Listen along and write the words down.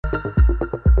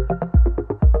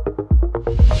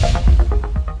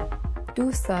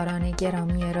دوستداران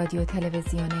گرامی رادیو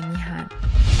تلویزیون میهن،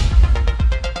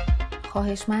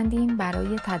 خواهشمندیم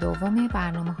برای تداوم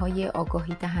برنامه‌های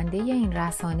آگاهی دهنده این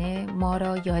رسانه ما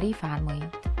را یاری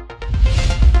فرمایید.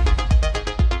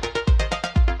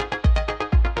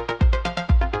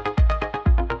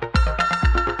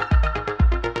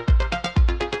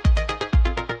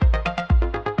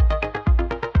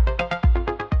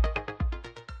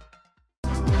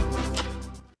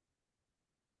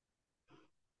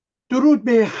 درود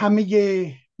به همه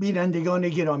بینندگان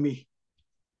گرامی.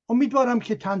 امیدوارم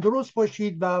که تندرست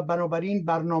باشید و بنابراین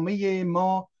برنامه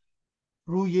ما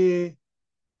روی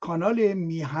کانال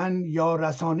میهن یا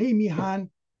رسانه میهن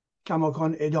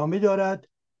کماکان ادامه دارد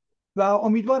و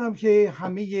امیدوارم که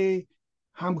همه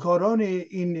همکاران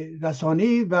این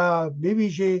رسانه و به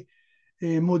ویژه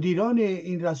مدیران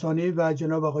این رسانه و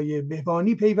جناب آقای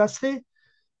بهبانی پیوسته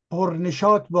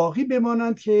پرنشاط باقی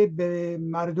بمانند که به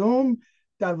مردم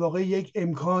در واقع یک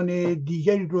امکان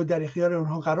دیگری رو در اختیار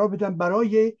اونها قرار بدن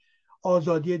برای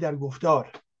آزادی در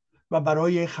گفتار و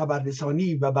برای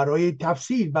خبررسانی و برای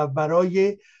تفسیر و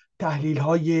برای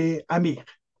تحلیل‌های عمیق.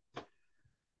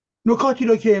 نکاتی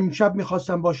رو که امشب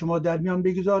میخواستم با شما در میان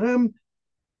بگذارم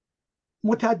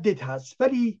متعدد هست،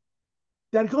 ولی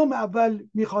در گام اول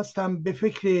میخواستم به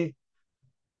فکر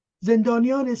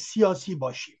زندانیان سیاسی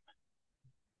باشیم.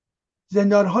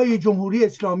 زندانهای جمهوری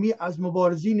اسلامی از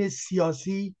مبارزین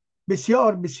سیاسی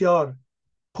بسیار بسیار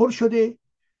پر شده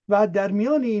و در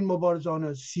میان این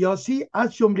مبارزان سیاسی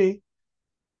از جمله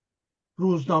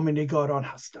روزنامه‌نگاران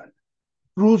هستند.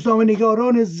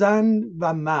 روزنامه‌نگاران زن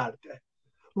و مرد،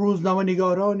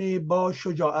 روزنامه‌نگاران با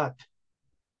شجاعت.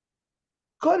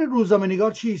 کار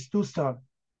روزنامه‌نگار چیست دوستان؟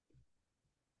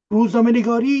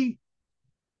 روزنامه‌نگاری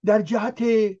در جهت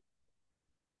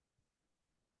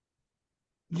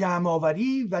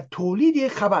جمع‌آوری و تولید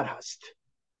خبر هست.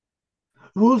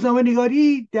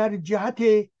 روزنامه‌نگاری در جهت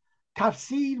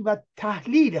تفسیر و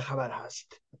تحلیل خبر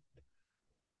هست.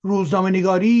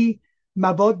 روزنامه‌نگاری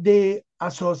مواد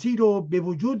اساسی رو به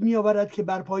وجود می آورد که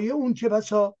بر پایه اون چه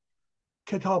بسا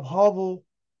کتاب‌ها و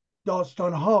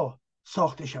داستان‌ها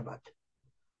ساخته شود.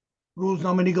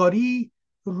 روزنامه‌نگاری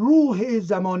روح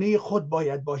زمانه خود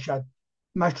باید باشد،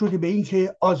 مشروط به این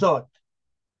که آزاد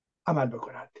عمل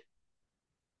بکند.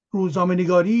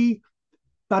 روزنامه‌نگاری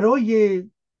برای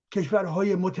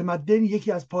کشورهای متمدن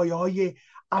یکی از پایه‌های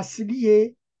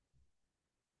اصلی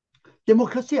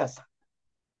دموکراسی هستند.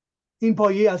 این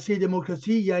پایه اصلی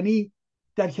دموکراسی یعنی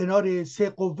در کنار سه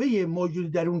قوه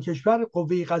موجود در اون کشور،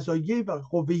 قوه قضاییه و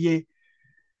قوه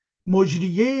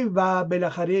مجریه و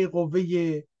بالاخره قوه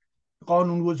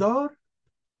قانونگذار،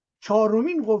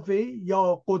 چهارمین قوه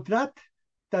یا قدرت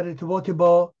در ارتباط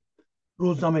با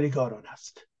روزنامه‌نگاران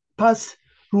است. پس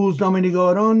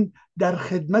روزنامه‌نگاران در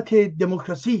خدمت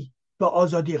دموکراسی و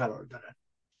آزادی قرار دارند.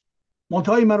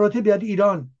 منتهای مراتب در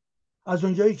ایران از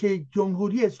اونجایی که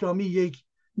جمهوری اسلامی یک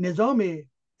نظام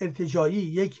ارتجاعی،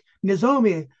 یک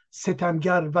نظام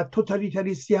ستمگر و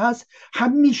توتالیتاریستی هست،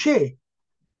 همیشه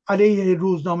علیه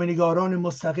روزنامه‌نگاران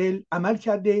مستقل عمل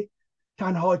کرده.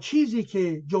 تنها چیزی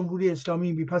که جمهوری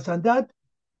اسلامی میپسندد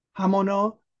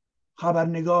همانا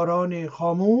خبرنگاران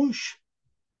خاموش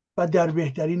و در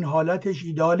بهترین حالتش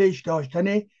ایدالش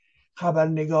داشتن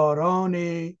خبرنگاران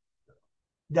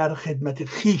در خدمت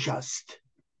خیش است.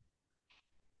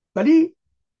 ولی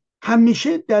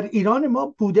همیشه در ایران ما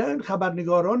بودن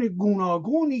خبرنگاران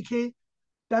گوناگونی که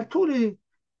در طول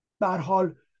به هر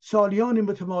حال سالیان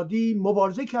متمادی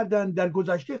مبارزه کردند در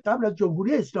گذشته قبل از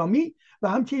جمهوری اسلامی و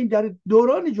همچنین در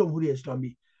دوران جمهوری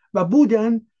اسلامی و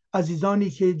بودن عزیزانی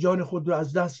که جان خود را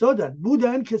از دست دادند،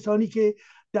 بودن کسانی که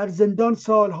در زندان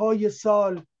سالهای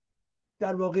سال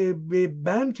در واقع به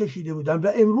بند کشیده بودند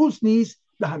و امروز نیز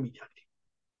به همین ترتیب.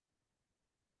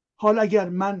 حال اگر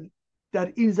من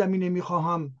در این زمینه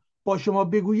میخواهم با شما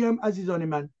بگویم عزیزان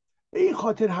من، به این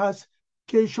خاطر هست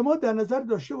که شما در نظر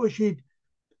داشته باشید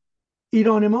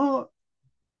ایران ما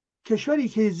کشوری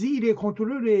که زیر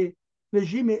کنترل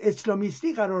رژیم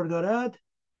اسلامیستی قرار دارد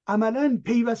عملاً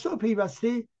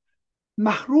پیوسته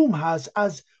محروم هست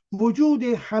از وجود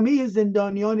همه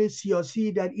زندانیان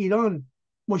سیاسی در ایران،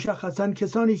 مشخصاً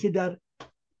کسانی که در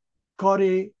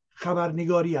کار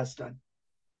خبرنگاری هستند.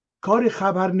 کار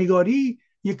خبرنگاری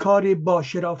یک کار با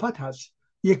شرافت هست،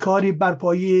 یک کار بر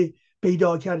پایه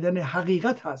پیدا کردن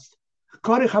حقیقت هست.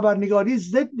 کار خبرنگاری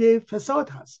ضد فساد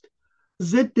هست،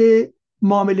 ضد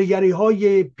معامله‌گری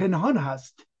های پنهان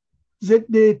هست،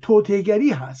 ضد توطئه‌گری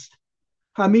هست.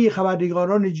 همه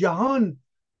خبرنگاران جهان،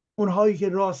 اونهایی که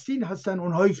راستین هستن،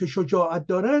 اونهایی که شجاعت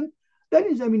دارن، در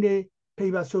این زمینه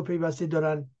پیوسته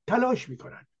دارن تلاش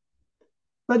میکنن.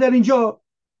 و در اینجا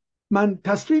من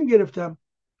تصمیم گرفتم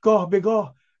گاه به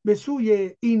گاه به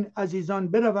سوی این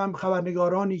عزیزان بروم،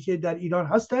 خبرنگارانی که در ایران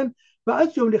هستند و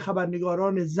از جمله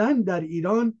خبرنگاران زن در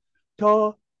ایران،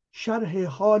 تا شرح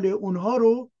حال اونها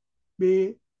رو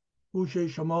به گوش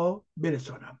شما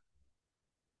برسانم.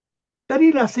 در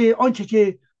این لحظه آنچه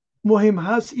که مهم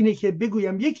هست اینه که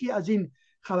بگویم یکی از این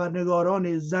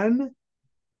خبرنگاران زن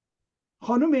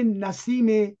خانم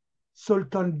نسیم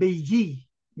سلطان بیگی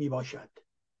می باشد.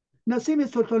 نسیم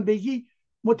سلطان بیگی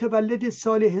متولد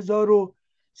سال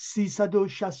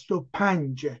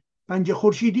 1365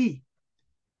 خورشیدی،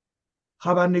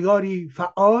 خبرنگاری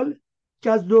فعال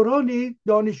که از دوران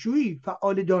دانشجویی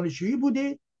فعال دانشجویی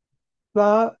بوده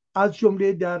و از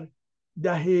جمله در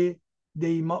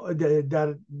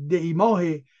دی ماه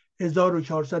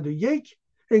 1401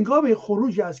 هنگام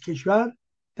خروج از کشور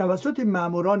توسط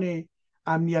ماموران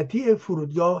امنیتی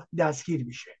فرودگاه دستگیر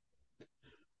میشه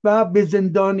و به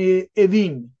زندان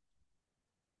اوین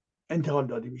انتقال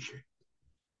داده میشه.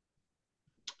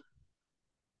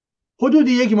 حدود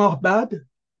 1 ماه بعد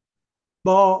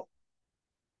با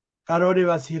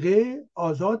قرار وثیقه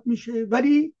آزاد میشه،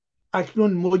 ولی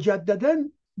اکنون مجددا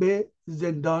به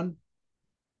زندان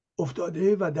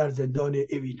افتاده و در زندان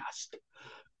اوین است.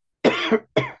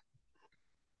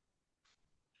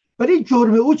 ولی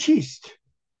جرم او چیست؟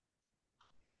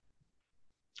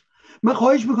 من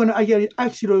خواهش میکنم اگر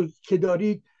عکسی رو که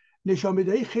دارید نشان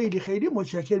بدهید خیلی خیلی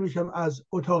متشکر میشم. از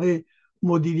اتاق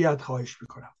مدیریت خواهش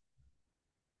میکنم.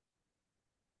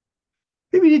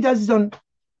 ببینید عزیزان،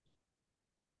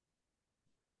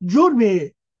 جرم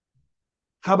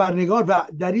خبرنگار و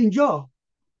در اینجا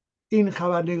این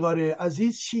خبرنگار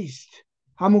عزیز چیست؟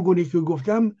 همون گونه که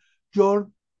گفتم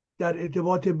جرم در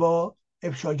ارتباط با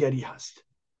افشاگری هست،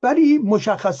 ولی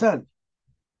مشخصا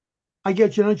اگر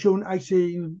چنانچه اون عکس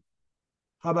این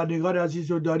خبرنگار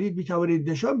عزیز رو دارید میتوانید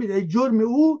نشان بدهید جرم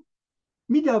او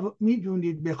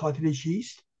میدونید به خاطر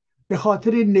چیست؟ به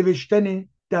خاطر نوشتن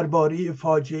درباره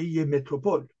فاجعه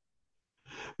متروپول،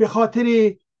 به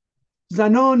خاطر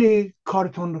زنان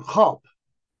کارتون خواب،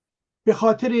 به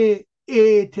خاطر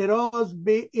اعتراض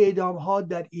به اعدام‌ها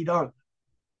در ایران،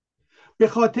 به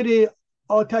خاطر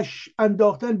آتش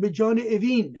انداختن به جان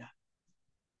اوین،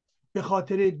 به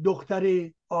خاطر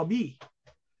دکتر آبی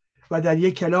و در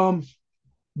یک کلام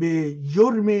به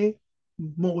جرم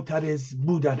معترض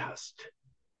بودن هست.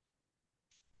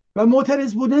 و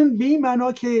معترض بودن به این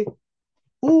معنا که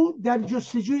او در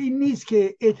جستجوی این نیست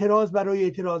که اعتراض برای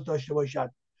اعتراض داشته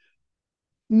باشد.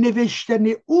 نوشتن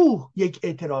او یک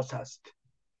اعتراض هست،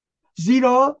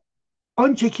 زیرا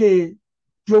آنچه که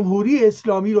جمهوری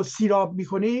اسلامی رو سیراب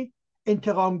میکنه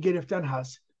انتقام گرفتن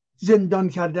هست، زندان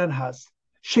کردن هست،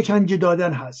 شکنجه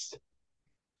دادن هست.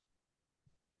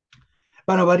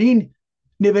 بنابراین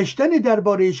نوشتن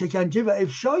درباره شکنجه و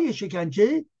افشای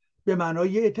شکنجه به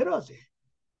معنای اعتراضه.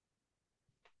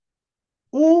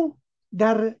 او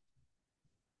در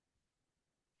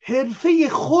حرفه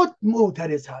خود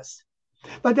معترض هست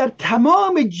و در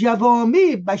تمام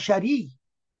جوامع بشری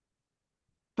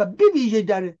و به ویژه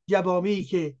در جوامعی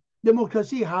که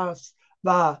دموکراسی هست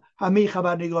و همه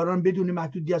خبرنگاران بدون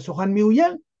محدودیت سخن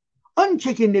میگویند،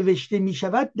 آنچه که نوشته می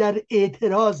شود در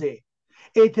اعتراضه.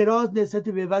 اعتراض نسبت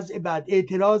به وضع بد،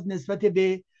 اعتراض نسبت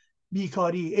به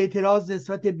بیکاری، اعتراض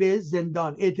نسبت به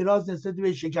زندان، اعتراض نسبت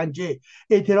به شکنجه،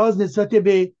 اعتراض نسبت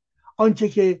به آنچه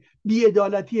که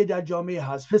بی‌عدالتی در جامعه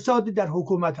هست، فساد در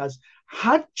حکومت هست.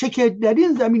 هر چه که در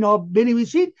این زمین ها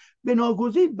بنویسید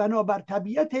بناگزیر بنابر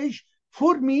طبیعتش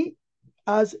فرمی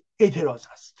از اعتراض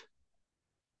است.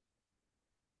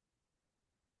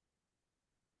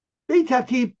 به این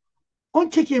ترتیب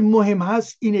آنچه که مهم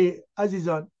هست اینه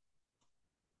عزیزان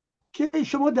که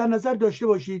شما در نظر داشته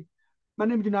باشید. من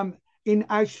نمیدونم این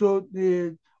عکس رو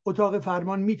اتاق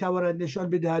فرمان میتواند نشان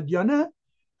بدهد یا نه.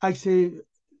 عکس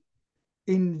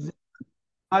این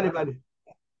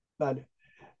بله.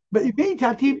 به این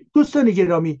ترتیب دوستان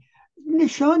گرامی،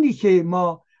 نشانی که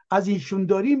ما از اینشون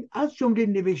داریم از جمله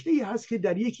نوشته‌ای هست که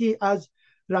در یکی از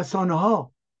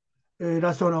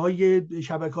رسانه‌های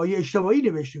شبکه‌های اجتماعی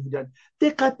نوشته بودند.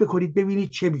 دقت بکنید ببینید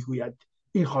چه میگوید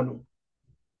این خانم.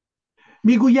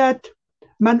 میگوید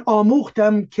من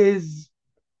آموختم که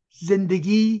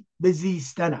زندگی به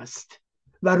زیستن است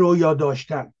و رویا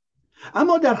داشتن،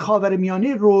 اما در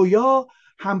خاورمیانه رویا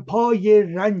همپای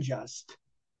رنج است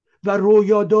و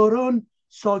رویاداران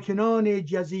ساکنان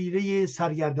جزیره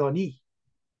سرگردانی.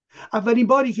 اولین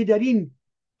باری که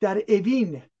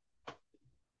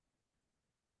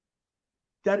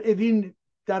در اوین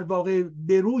در واقع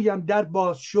به رویم در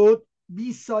باز شد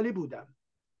 20 ساله بودم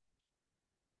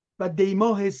و دی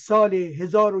ماه سال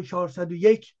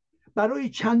 1401 برای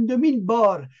چندمین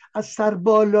بار از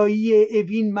سربالایی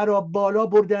اوین مرا بالا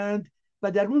بردند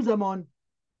و در اون زمان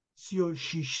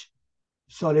 36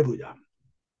 ساله بودم.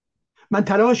 من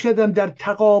تلاش کردم در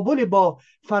تقابل با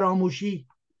فراموشی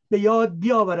به یاد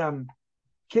بیاورم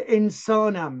که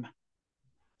انسانم،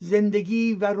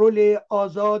 زندگی و رول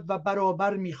آزاد و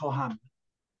برابر میخواهم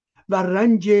و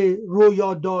رنج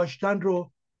رویا داشتن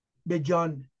رو به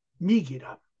جان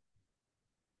میگیرم.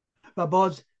 و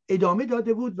باز ادامه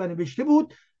داده بود و نوشته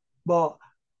بود با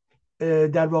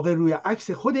در واقع روی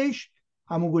عکس خودش،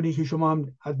 همون گونه که شما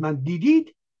هم حتما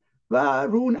دیدید، و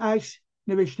رو اون عکس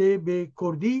نوشته به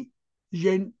کردی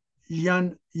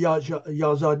ژن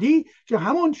آزادی، که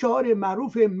همون شعار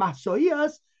معروف مهسایی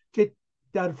است که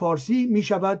در فارسی می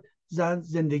شود زن،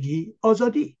 زندگی،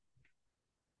 آزادی.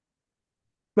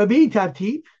 و به این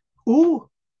ترتیب او،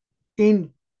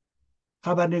 این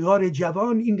خبرنگار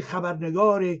جوان، این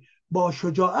خبرنگار با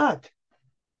شجاعت،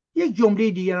 یک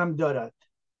جمله دیگر هم دارد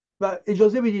و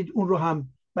اجازه بدید اون رو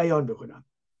هم بیان بکنم.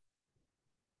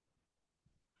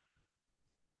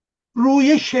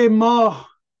 رویش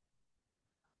ماه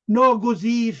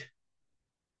ناگزیر،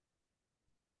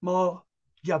 ما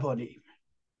جوانیم.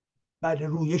 بله،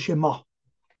 رویش ماه.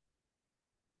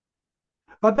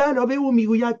 و به علاوه او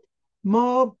میگوید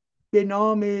ما به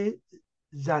نام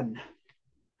زن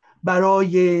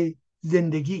برای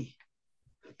زندگی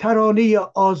ترانه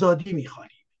آزادی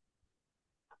میخوانیم.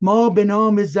 ما به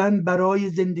نام زن برای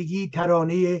زندگی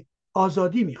ترانه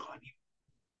آزادی میخوانیم.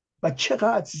 و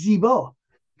چقدر زیبا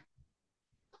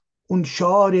اون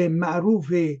شعار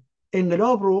معروف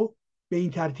انقلاب رو به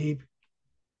این ترتیب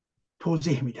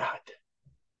توضیح میدهد.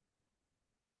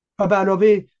 و به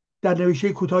علاوه در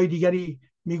نوشته کوتاه دیگری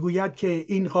میگوید که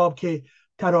این خواب که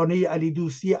ترانه علی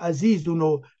دوستی عزیز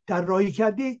اونو طراحی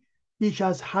کرده، بیش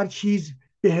از هر چیز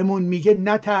به همون میگه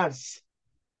نترس،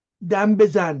 دم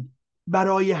بزن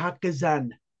برای حق زن.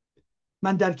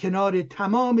 من در کنار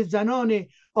تمام زنان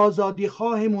آزادی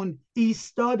خواهمون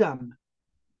ایستادم.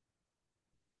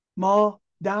 ما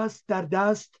دست در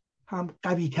دست هم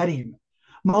قوی تریم.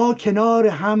 ما کنار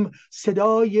هم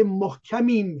صدای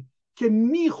محکمیم که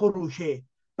میخروشه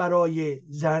برای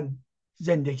زن،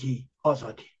 زندگی،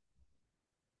 آزادی.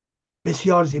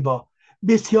 بسیار زیبا،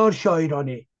 بسیار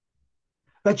شاعرانه.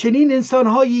 و چنین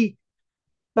انسانهایی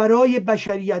برای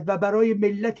بشریت و برای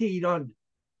ملت ایران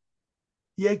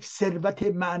یک ثروت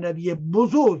معنوی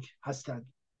بزرگ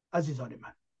هستند. عزیزان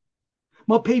من،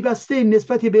 ما پیوسته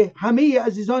نسبت به همه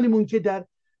عزیزانمون که در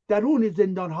درون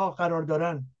زندانها قرار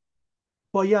دارن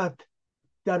باید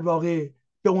در واقع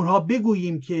به اونها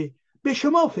بگوییم که به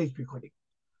شما فکر میکنیم.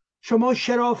 شما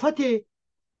شرافت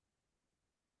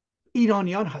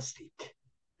ایرانیان هستید.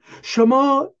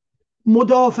 شما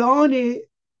مدافعان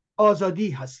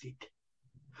آزادی هستید.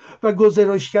 و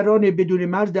گزارشگران بدون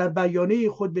مرز در بیانیه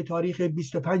خود به تاریخ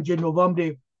 25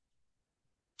 نوامبر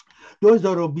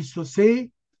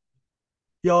 2023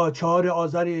 یا 4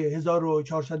 آذر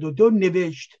 1402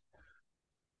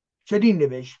 چنین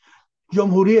نوشت: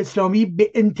 جمهوری اسلامی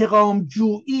به انتقام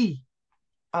جویی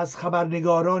از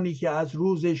خبرنگارانی که از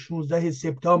روز 16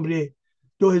 سپتامبر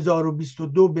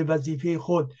 2022 به وظیفه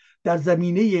خود در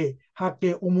زمینه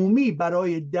حق عمومی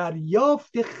برای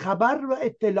دریافت خبر و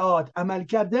اطلاعات عمل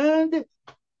کردند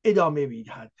ادامه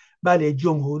میدهد. بله،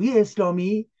 جمهوری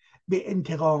اسلامی به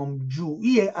انتقام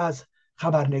جویی از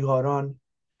خبرنگاران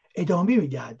ادامه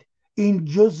میدهد. این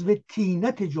جزو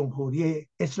طینت جمهوری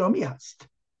اسلامی است.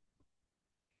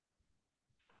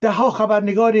 دهها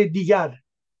خبرنگار دیگر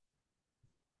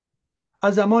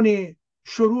از زمان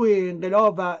شروع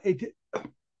انقلاب و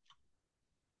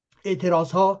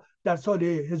اعتراضها در سال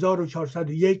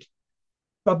 1401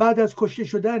 و بعد از کشته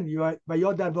شدن و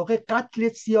یا در واقع قتل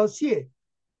سیاسی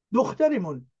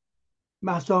دخترمون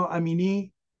مهسا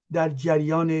امینی در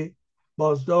جریان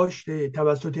بازداشت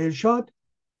توسط ارشاد،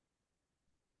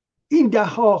 این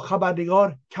دهها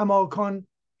خبرنگار کماکان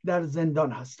در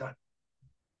زندان هستند.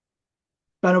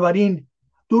 بنابراین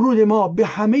درود ما به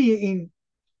همه این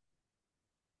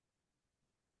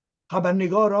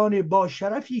خبرنگاران با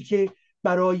شرفی که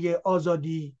برای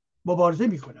آزادی مبارزه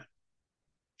میکنند.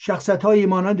 شخصیت‌های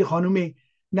مانند خانم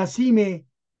نسیم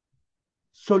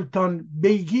سلطان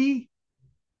بیگی،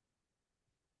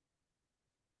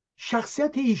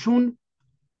 شخصیت ایشون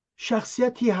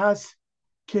شخصیتی هست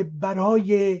که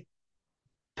برای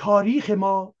تاریخ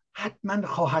ما حتما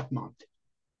خواهد ماند.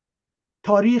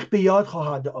 تاریخ به یاد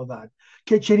خواهد آورد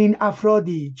که چنین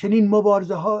افرادی، چنین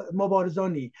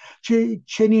مبارزانی،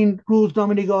 چنین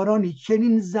روزنامه‌نگارانی،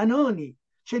 چنین زنانی،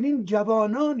 چنین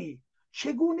جوانانی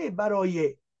چگونه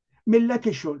برای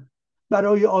ملتشون،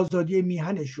 برای آزادی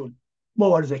میهنشون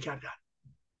مبارزه کردن.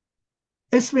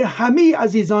 اسم همه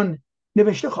عزیزان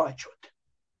نوشته خواهد شد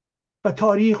و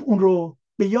تاریخ اون رو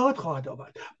به یاد خواهد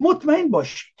آورد. مطمئن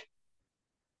باشید.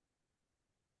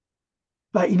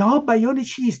 و اینها بیان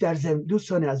چیست در ضمن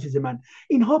دوستان عزیز من؟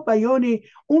 اینها بیان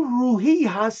اون روحی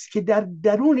هست که در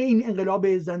درون این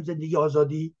انقلاب زن زندگی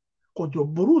آزادی خود رو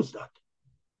بروز داد.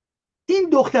 این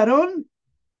دختران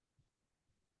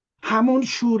همون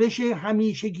شورش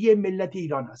همیشگی ملت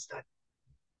ایران هستند.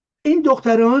 این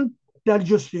دختران در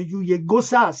جستجوی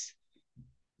گسست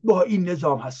با این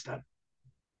نظام هستند.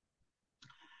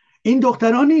 این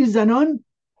دختران، این زنان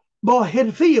با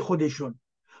حرفه خودشون،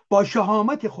 با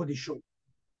شهامت خودشون،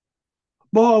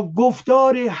 با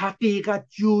گفتار حقیقت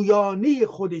جویانه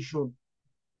خودشون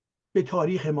به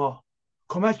تاریخ ما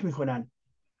کمک میکنن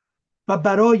و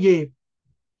برای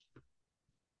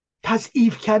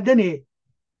تضعیف کردن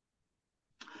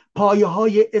پایه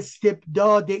های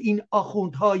استبداد این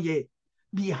آخوندهای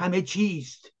بی همه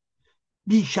چیست،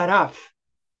 بی شرف،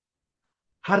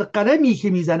 هر قلمی که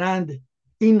میزنند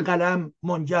این قلم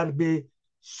منجر به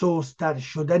سست‌تر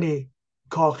شدن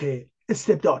کاخ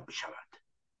استبداد میشود.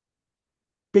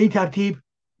 به این ترتیب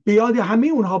به یاد همه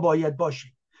اونها باید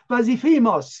باشیم. وظیفه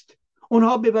ماست.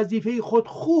 اونها به وظیفه خود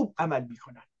خوب عمل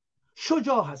میکنن،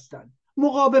 شجاع هستند،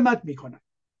 مقاومت میکنن.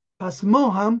 پس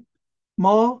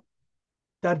ما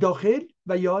در داخل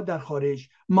و یا در خارج،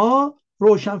 ما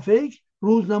روشنفکر،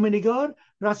 روزنامه نگار،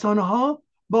 رسانه ها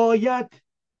باید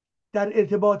در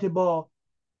ارتباط با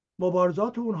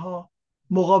مبارزات اونها،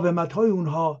 مقاومت های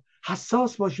اونها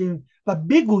حساس باشیم و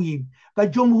بگوییم و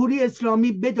جمهوری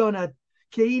اسلامی بداند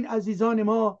که این عزیزان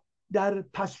ما در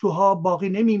پستوها باقی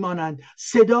نمیمانند.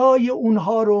 صدای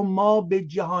اونها رو ما به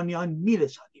جهانیان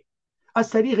میرسانیم از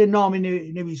طریق نام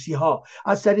نویسی ها،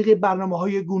 از طریق برنامه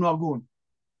های گوناگون.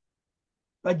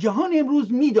 و جهان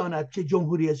امروز میداند که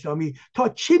جمهوری اسلامی تا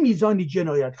چه میزانی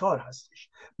جنایتکار هستش.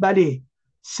 بله،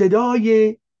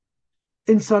 صدای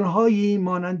انسانهایی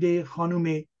مانند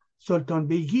خانم سلطان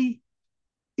بیگی،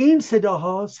 این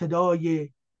صداها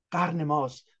صدای قرن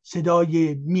ماست،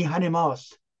 صدای میهن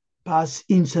ماست. پس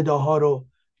این صداها رو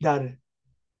در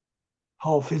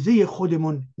حافظه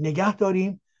خودمون نگه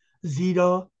داریم،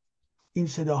 زیرا این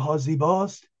صداها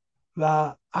زیباست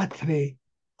و عطر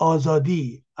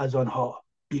آزادی از آنها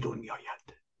بیرون می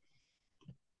آید.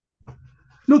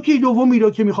 نکته دومی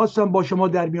رو که میخواستم با شما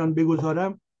در میان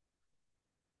بگذارم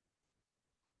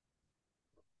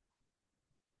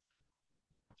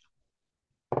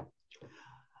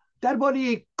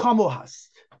درباره کامو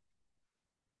هست.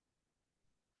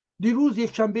 دیروز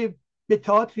یک شنبه به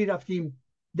تئاتری رفتیم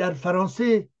در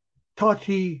فرانسه،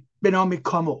 تئاتری به نام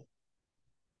کامو.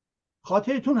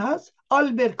 خاطرتون هست؟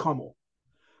 آلبر کامو.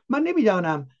 من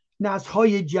نمیدانم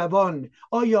نسل‌های جوان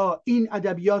آیا این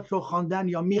ادبیات رو خواندن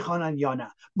یا میخوانن یا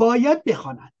نه. باید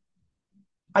بخوانن.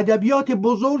 ادبیات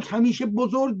بزرگ همیشه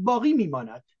بزرگ باقی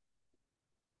میماند.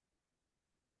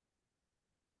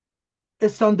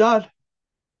 استاندار،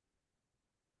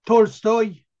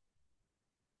 تولستوی،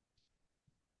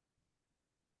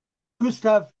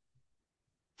 گوستاو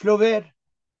فلوبر،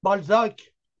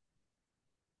 بالزاک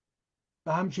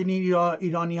و همچنین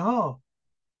ایرانی ها،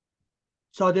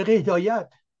 صادق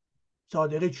هدایت،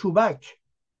 صادق چوبک،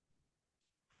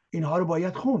 اینها رو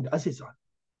باید خوند عزیزان.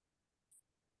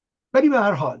 ولی به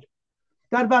هر حال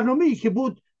در برنامه‌ای که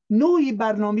بود، نوعی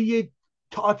برنامه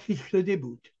تئاتری شده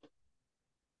بود،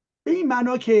 به این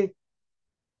معنا که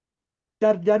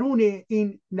در درون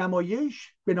این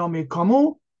نمایش به نام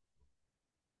کامو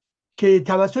که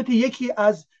توسط یکی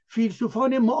از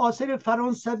فیلسوفان معاصر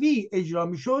فرانسوی اجرا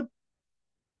میشد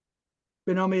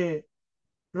به نام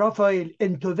رافائل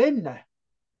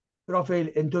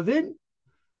انتوون،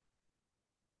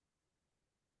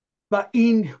 و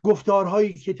این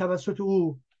گفتارهایی که توسط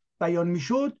او بیان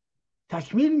میشد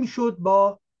تکمیل میشد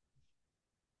با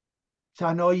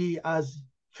صحنه‌ای از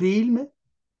فیلم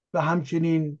و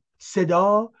همچنین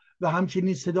صدا و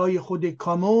همچنین صدای خود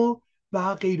کامو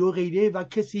و غیره و غیره و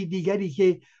کسی دیگری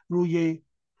که روی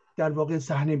در واقع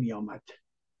صحنه می آمد.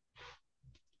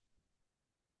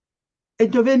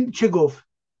 انتوون چه گفت؟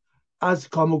 از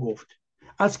کامو گفت،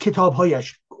 از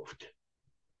کتابهایش گفت،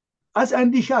 از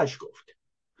اندیشهش گفت.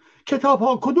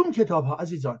 کتابها، کدوم کتابها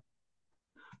عزیزان؟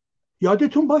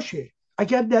 یادتون باشه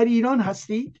اگر در ایران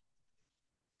هستید،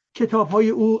 کتابهای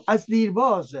او از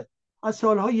دیرباز، از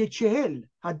سالهای 40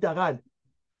 حداقل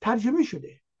ترجمه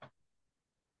شده.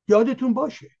 یادتون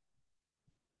باشه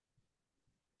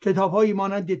کتابهایی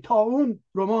مانند طاعون،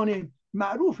 رمان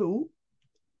معروف او،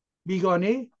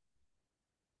 بیگانه،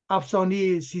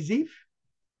 افسانه سیزیف،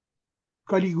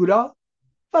 کالیگولا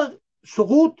و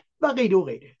سقوط و غیره و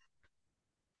غیره.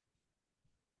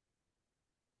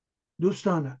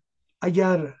 دوستان،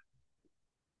 اگر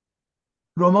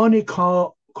رمان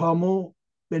کامو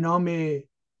به نام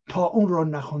طاعون را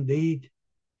نخونده اید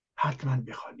حتما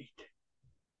بخوانید.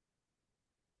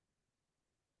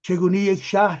 چگونه یک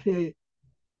شهر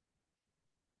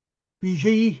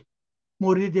ویژه‌ای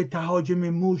مورد تهاجم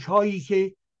موش‌هایی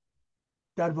که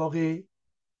در واقع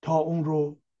طاعون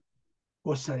رو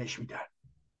گسترش میدن،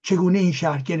 چگونه این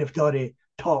شهر گرفتار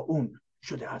طاعون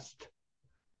شده است.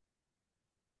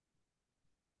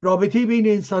 رابطه بین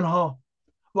انسان‌ها،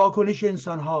 واکنش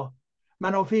انسان‌ها،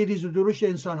 منافع ریز و درشت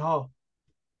انسان‌ها،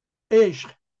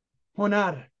 عشق،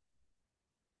 هنر،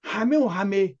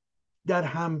 همه در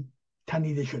هم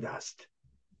تنیده شده است.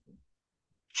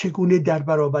 چگونه در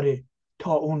برابر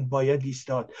طاعون باید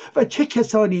ایستاد و چه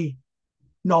کسانی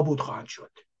نابود خواهند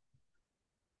شد.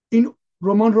 این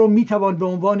رمان رو میتوان به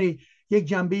عنوان یک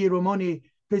جنبه رمان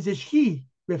پزشکی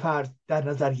به فرض در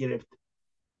نظر گرفت،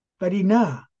 ولی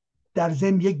نه، در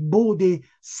ضمن یک بعد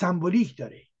سمبولیک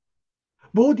داره،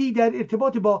 بعدی در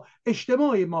ارتباط با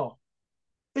اجتماع ما،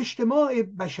 اجتماع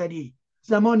بشری،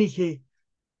 زمانی که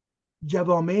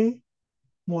جوامع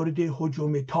مورد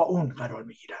هجوم طاعون قرار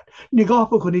میگیرند. نگاه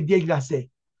بکنید یک لحظه،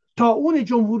 طاعون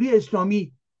جمهوری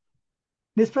اسلامی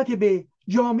نسبت به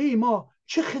جامعه ما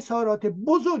چه خسارات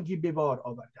بزرگی به بار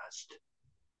آورده است.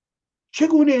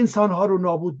 چگونه انسانها رو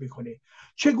نابود میکنه،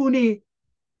 چگونه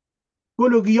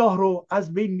گل و گیاه رو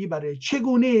از بین میبره،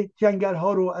 چگونه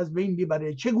جنگلها رو از بین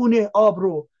میبره، چگونه آب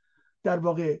رو در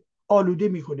واقع آلوده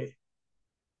میکنه،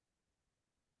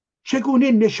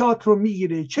 چگونه نشاط رو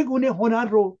میگیره، چگونه هنر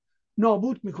رو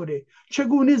نابود میکنه،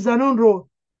 چگونه زنان رو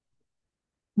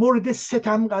مورد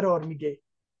ستم قرار میده.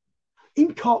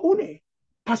 این طاعونه.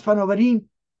 پس بنابراین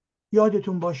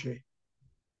یادتون باشه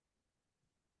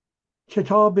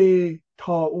کتاب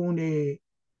طاعون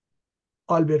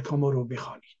آلبر کامو رو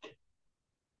بخوانید.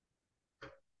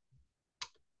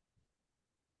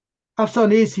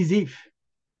 افسانه سیزیف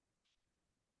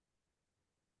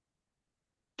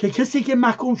که کسی که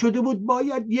محکوم شده بود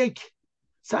باید یک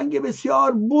سنگ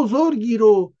بسیار بزرگی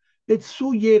رو به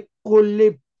سوی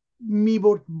قله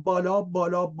میبرد بالا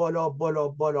بالا بالا بالا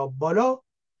بالا بالا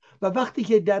و وقتی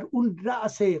که در اون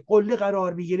رأس قله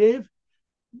قرار میگرفت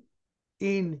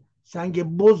این سنگ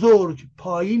بزرگ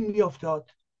پایین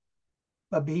میافتاد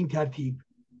و به این ترتیب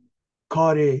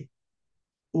کار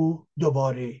او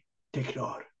دوباره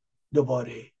تکرار،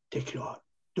 دوباره تکرار،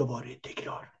 دوباره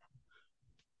تکرار.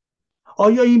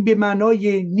 آیا این به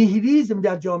معنای نیهیلیسم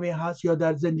در جامعه هست یا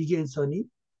در زندگی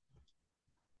انسانی؟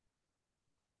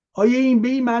 آیا این به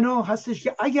این معنا هستش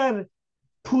که اگر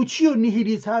پوچی و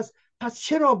نیهیلیسم هست پس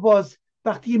چرا باز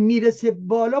وقتی میرسه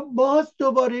بالا باز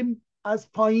دوباره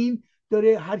از پایین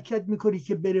داره حرکت میکنی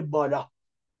که بره بالا؟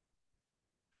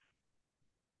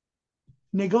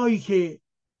 نگاهی که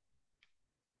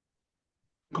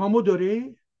کامو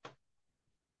داره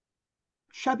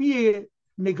شبیه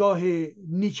نگاه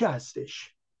نیچه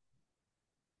هستش.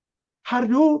 هر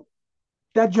دو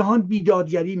در جهان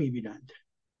بیدادگری میبینند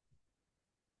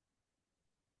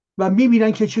و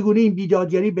میبینند که چگونه این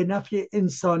بیدادگری به نفع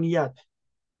انسانیت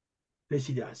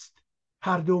رسیده است.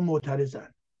 هر دو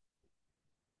معترضند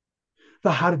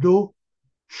و هر دو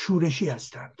شورشی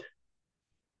هستند.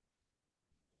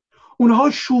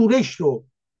 اونها شورش رو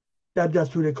در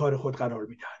دستور کار خود قرار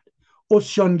میدن،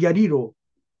 عصیانگری رو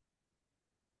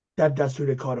در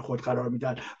دستور کار خود قرار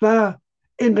میدن و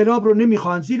انقلاب رو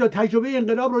نمیخوان، زیرا تجربه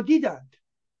انقلاب رو دیدند.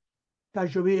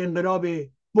 تجربه انقلاب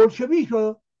بولشویک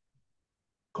رو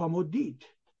کامو دید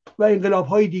و انقلاب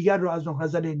های دیگر رو از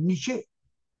نظر نیچه.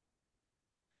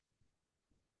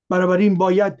 بنابراین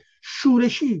باید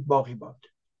شورشی باقی باد.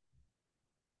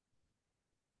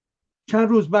 چند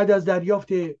روز بعد از دریافت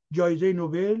جایزه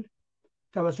نوبل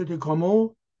توسط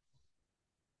کامو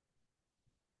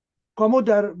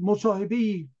در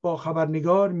مصاحبه‌ای با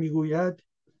خبرنگار میگوید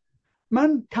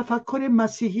من تفکر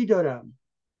مسیحی دارم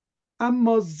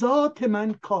اما ذات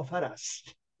من کافر است.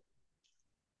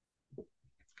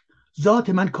 ذات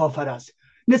من کافر است.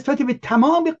 نسبت به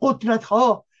تمام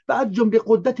قدرت‌ها و از جمله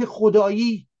قدرت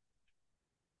خدایی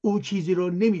او چیزی رو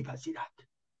نمیپذیرد.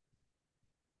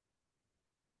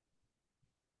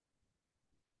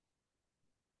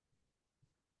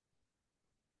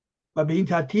 و به این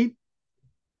ترتیب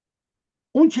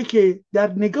اون چه که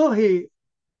در نگاه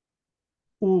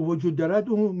او وجود دارد،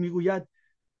 او میگوید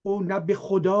او نه به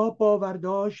خدا باور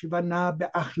داشت و نه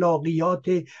به اخلاقیات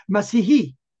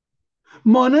مسیحی.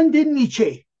 مانند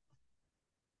نیچه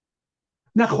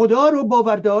نه خدا رو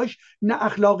باور داشت نه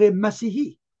اخلاق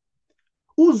مسیحی.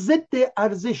 او ضد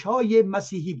ارزش‌های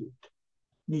مسیحی بود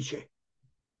نیچه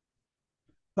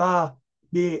و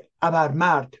به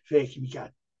ابرمرد فکر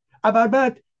میکرد.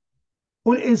 ابرمرد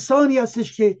اون انسانی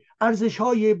هستش که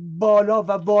ارزش‌های بالا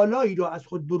و والایی رو از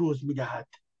خود بروز می‌دهد.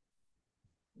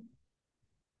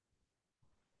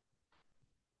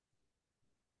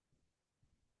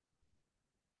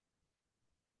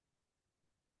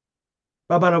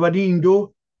 و بنابراین این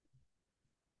دو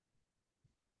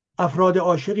افراد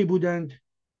عاشقی بودند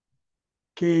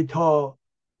که تا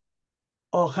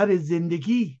آخر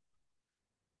زندگی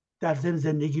در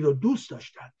زندگی رو دوست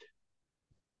داشتند.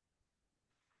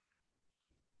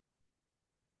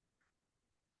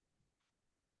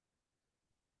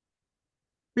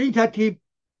 به این ترتیب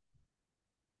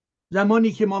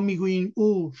زمانی که ما میگوییم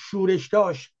او شورش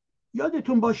داشت،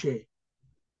 یادتون باشه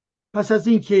پس از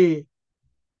اینکه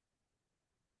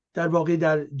در واقع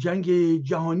در جنگ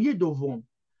جهانی دوم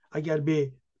اگر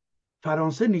به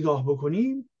فرانسه نگاه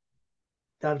بکنیم،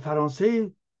 در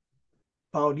فرانسه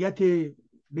فعالیت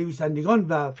نویسندگان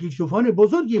و فیلسوفان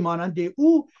بزرگی مانند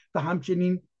او و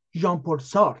همچنین ژان پل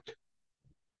سارتر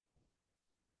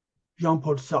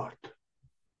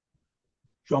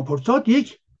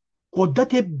یک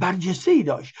قدرت برجسته ای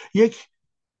داشت، یک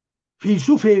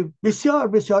فیلسوف بسیار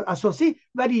بسیار اساسی،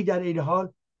 ولی در این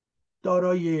حال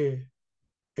دارای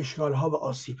اشکال ها و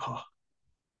آسیب ها.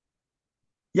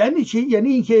 یعنی چی؟ یعنی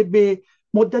اینکه به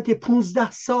مدت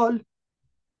 15 سال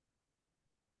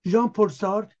ژان پل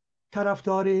سارتر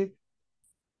طرفدار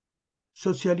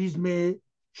سوسیالیسم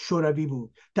شوروی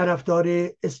بود، طرفدار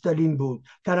استالین بود،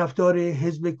 طرفدار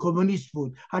حزب کمونیست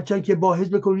بود، هرچند که با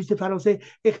حزب کمونیست فرانسه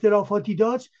اختلافاتی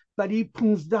داشت، ولی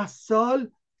 15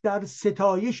 سال در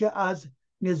ستایش از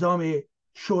نظام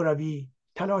شوروی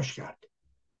تلاش کرد.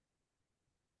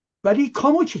 ولی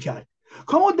کامو چی کرد؟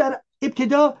 کامو در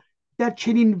ابتدا در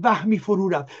چنین وهمی فرو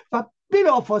رفت و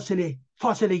بلا فاصله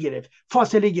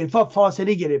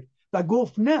گرفت و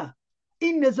گفت نه،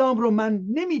 این نظام رو من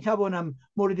نمیتوانم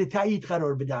مورد تایید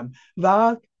قرار بدم.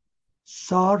 و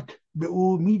سارتر به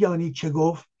او میدانید چه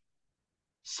گفت؟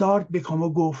 سارتر به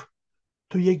کامو گفت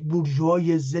تو یک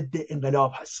بورژوای ضد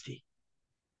انقلاب هستی،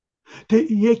 تو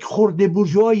یک خرده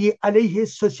بورژوای علیه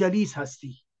سوسیالیسم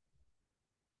هستی.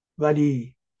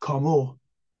 ولی کامو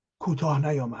کوتاه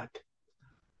نیامد،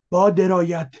 با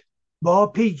درایت، با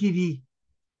پیگیری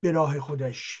به راه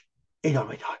خودش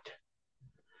ادامه داد،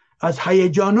 از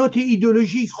هیجانات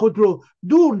ایدئولوژیک خود رو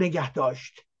دور نگه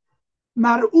داشت،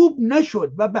 مرعوب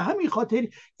نشد. و به همین خاطر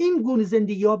این گونه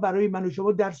زندگی ها برای من و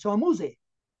شما درس آموزه.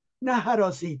 نه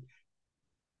هراسید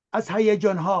از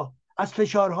هیجانها، از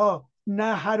فشارها،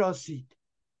 نه هراسید.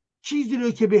 چیزی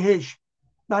رو که بهش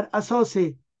بر اساس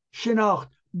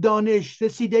شناخت، دانش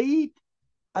رسیده اید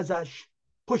ازش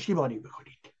پشتیبانی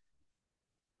بکنید.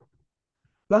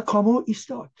 و کامو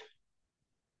ایستاد.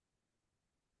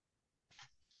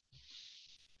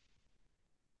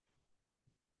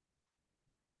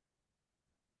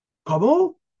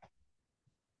 کامو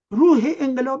روح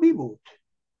انقلابی بود،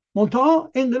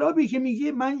 منتها انقلابی که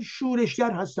میگه من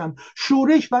شورشگر هستم.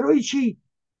 شورش برای چی؟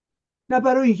 نه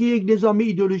برای اینکه یک نظام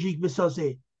ایدئولوژیک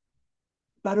بسازه،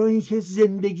 برای اینکه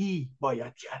زندگی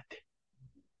باید کرد.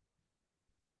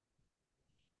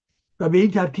 و به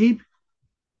این ترتیب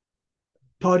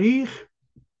تاریخ،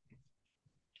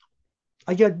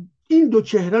 اگر این دو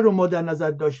چهره رو ما در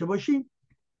نظر داشته باشیم،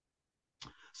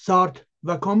 سارتر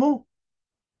و کامو،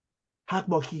 حق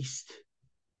با کیست؟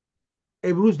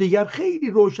 امروز دیگر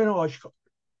خیلی روشن و آشکار.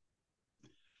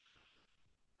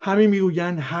 همه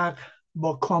میگویند حق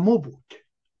با کامو بود.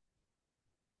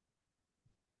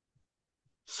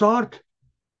 سارتر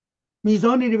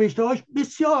میزان نوشته‌هاش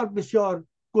بسیار بسیار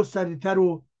گسترده‌تر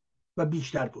و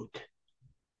بیشتر بود.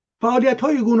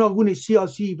 فعالیت‌های گوناگون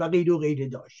سیاسی و غیر و غیره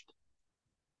داشت.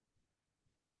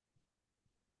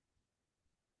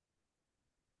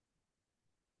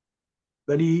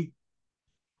 ولی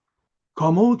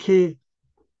کامو که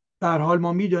به هر حال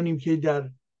ما میدانیم که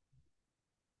در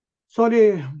سال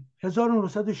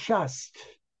 1960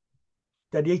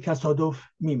 در یک تصادف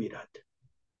میمیرد.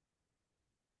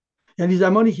 یعنی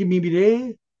زمانی که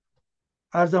میمیره،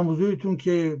 عرضم حضورتون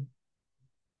که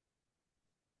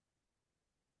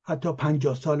حتی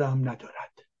 50 سال هم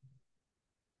ندارد.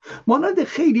 مانند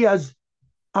خیلی از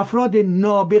افراد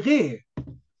نابغه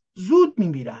زود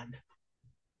میمیرند.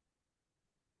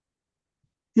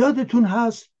 یادتون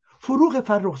هست فروغ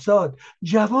فرخزاد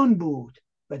جوان بود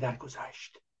و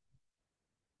درگذشت.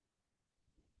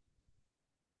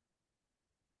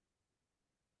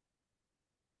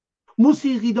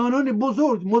 موسیقیدانان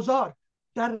بزرگ موزارت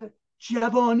در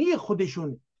جوانی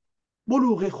خودشون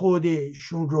بلوغ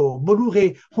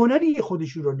هنری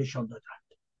خودشون رو نشان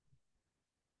دادند.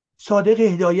 صادق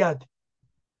هدایت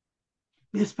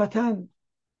نسبتاً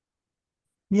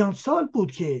میان سال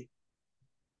بود که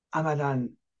عملاً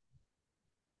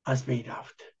از بین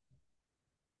رفت،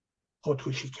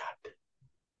 خودکشی کرد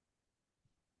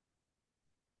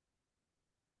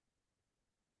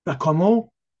و کامو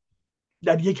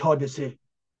در یک حادثه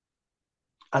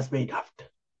از بین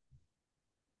رفت.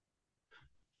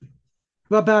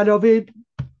 و به علاوه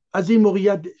از این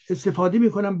موقعیت استفاده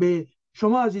میکنم به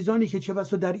شما عزیزانی که چه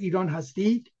بسا در ایران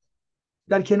هستید،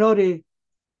 در کنار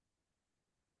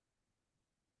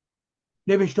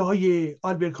نوشته های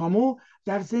آلبر کامو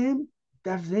در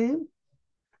ضمن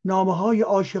نامه های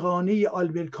عاشقانه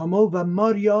آلبر کامو و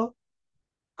ماریا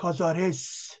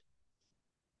کازارس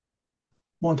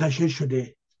منتشر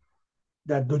شده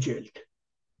در 2 جلد.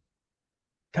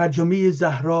 ترجمه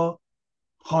زهرا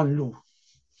خانلو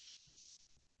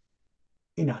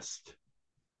این است: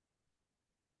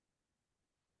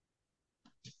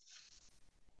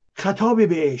 خطاب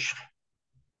به عشق،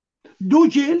 2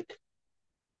 جلد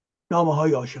نامه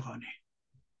های عاشقانه،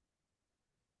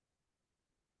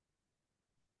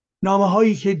 نامه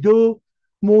هایی که 2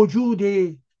 موجود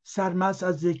سرمست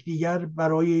از یکدیگر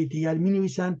برای دیگر می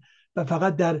نویسند و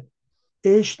فقط در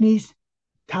عشق نیست،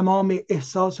 تمام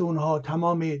احساس اونها،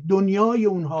 تمام دنیای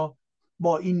اونها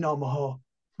با این نامه ها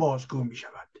بازگو می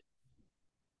شود.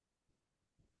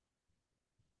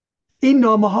 این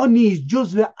نامه ها نیز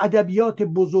جزو ادبیات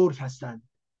بزرگ هستند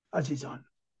عزیزان.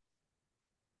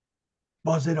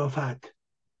 با ظرافت،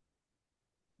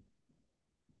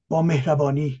 با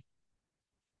مهربانی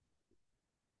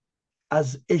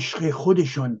از عشق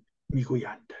خودشان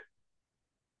میگویند،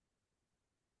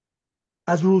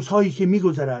 از روزهایی که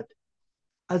میگذرد،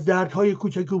 از دردهای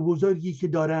کوچک و بزرگی که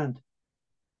دارند،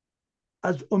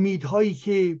 از امیدهایی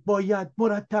که باید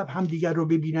مرتب همدیگر رو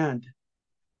ببینند،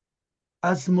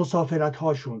 از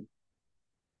مسافرتهاشون،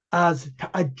 از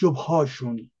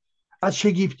تعجبهاشون، از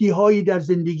شگفتیهایی در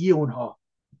زندگی اونها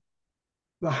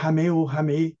و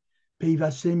همه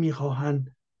پیوسته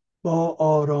میخواهند با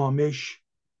آرامش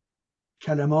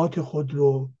کلمات خود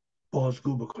رو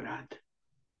بازگو بکنند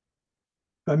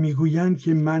و میگویند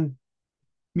که من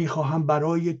میخواهم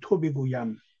برای تو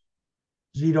بگویم،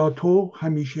 زیرا تو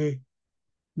همیشه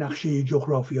نقشه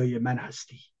جغرافیای من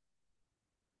هستی.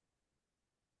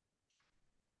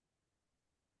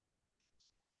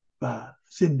 و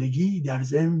زندگی در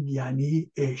ضمن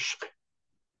یعنی عشق،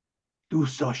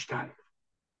 دوست داشتن.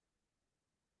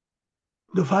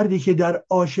 2 فردی که در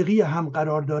عاشقی هم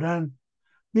قرار دارن،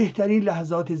 بهترین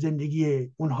لحظات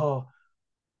زندگی اونها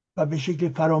و به شکل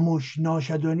فراموش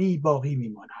ناشدنی باقی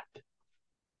میماند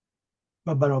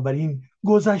و بنابراین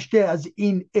گذشته از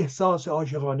این احساس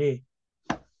عاشقانه،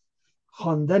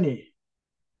 خواندن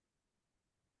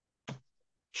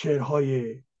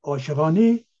شعرهای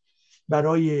عاشقانه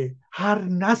برای هر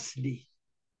نسلی،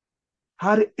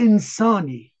 هر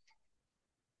انسانی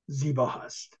زیبا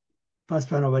هست. پس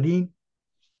بنابراین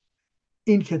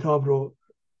این کتاب رو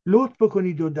لطف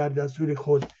بکنید و در دستور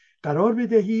خود قرار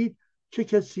بدهید. چه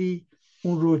کسی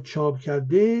اون رو چاپ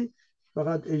کرده؟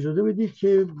 فقط اجازه بدید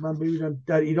که من ببینم.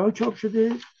 در ایران چاپ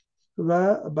شده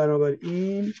و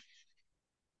بنابراین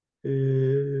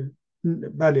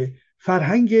بله،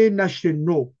 فرهنگ نشر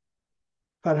نو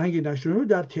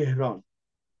در تهران.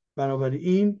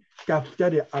 بنابراین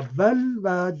دفتر اول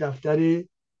و دفتر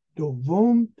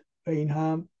دوم و این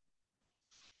هم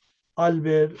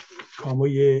آلبر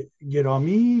کاموی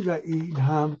گرامی و این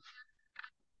هم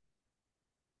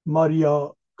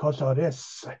ماریا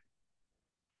کاسارس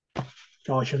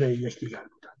که عاشق یکدیگر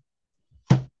بودن.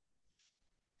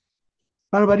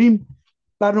 بنابراین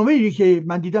برنامه‌ای که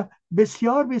من دیدم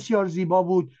بسیار بسیار زیبا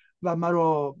بود و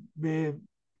مرا به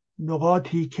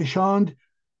نقاطی کشاند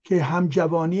که هم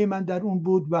جوانی من در اون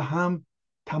بود و هم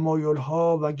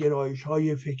تمایل‌ها و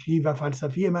گرایش‌های فکری و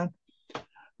فلسفی من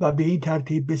و به این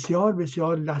ترتیب بسیار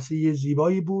بسیار لحظه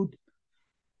زیبایی بود.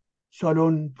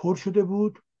 سالن پر شده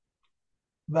بود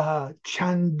و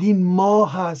چندین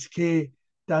ماه هست که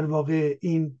در واقع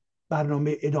این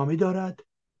برنامه ادامه دارد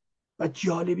و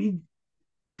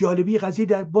جالبی قضیه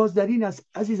در این است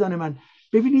عزیزان من.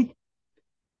 ببینید،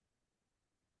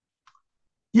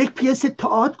 یک پیس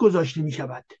تئاتر گذاشته می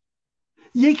شود،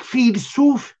 یک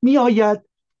فیلسوف می آید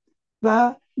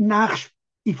و نقش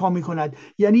ایفا می کند،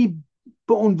 یعنی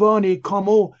به عنوان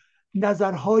کامو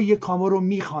نظرهای کامو رو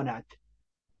می خواند،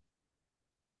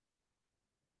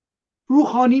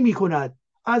 روخانی می کند،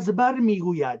 از بر می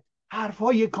گوید،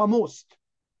 حرفهای کاموست.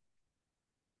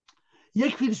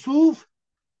 یک فیلسوف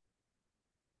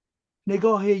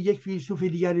نگاه یک فیلسوف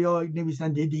دیگر یا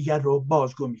نویسنده دیگر رو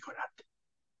بازگو می کند.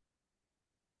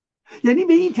 یعنی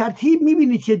به این ترتیب می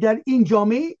بینید که در این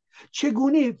جامعه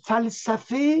چگونه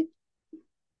فلسفه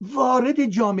وارد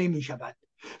جامعه می شود.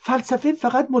 فلسفه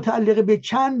فقط متعلق به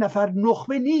چند نفر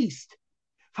نخبه نیست،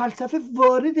 فلسفه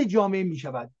وارد جامعه می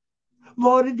شود،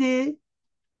 وارد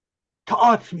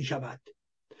تئاتر می شود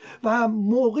و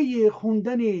موقع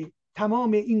خوندن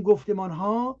تمام این گفتمان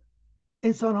ها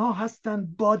انسان ها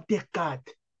هستند با دقت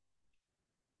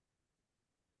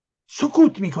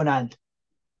سکوت می کنند،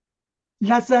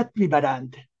 لذت می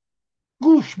برند،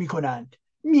 گوش می کنند،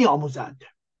 می آموزند.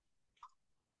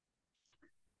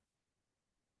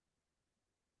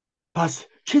 پس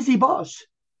چه زیباست،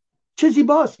 چه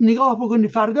زیباست. نگاه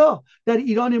بکنید فردا در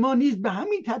ایران ما نیز به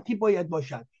همین ترتیب باید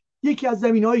باشد. یکی از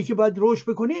زمینهایی که باید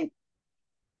رشد بکنه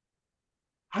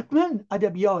حتما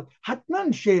ادبیات،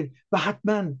 حتما شعر و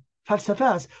حتما فلسفه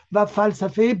است و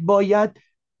فلسفه باید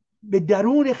به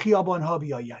درون خیابانها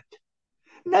بیاید،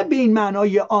 نه به این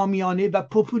معنای عامیانه و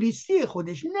پوپولیستی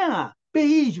خودش، نه به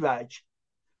هیچ وجه،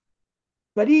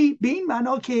 ولی به این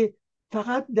معنا که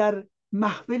فقط در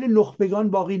محفل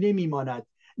نخبگان باقی نمیماند،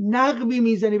 نقبی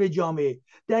میزنه به جامعه.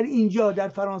 در اینجا در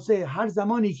فرانسه هر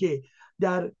زمانی که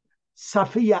در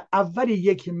صفحه اول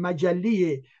یک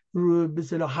مجله به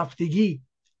اصطلاح هفتگی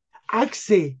عکس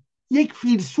یک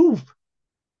فیلسوف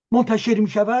منتشر می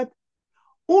شود،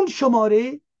 اون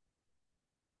شماره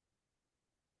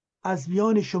از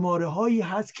میان شماره هایی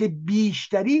هست که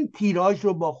بیشترین تیراژ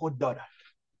رو با خود دارد.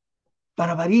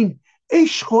 بنابراین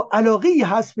عشق و علاقه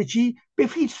هست به چی؟ به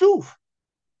فیلسوف.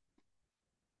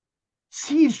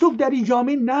 فیلسوف در این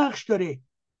جامعه نقش داره،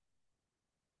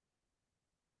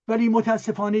 ولی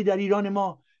متاسفانه در ایران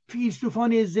ما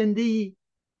فیلسوفان زنده‌ای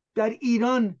در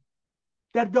ایران،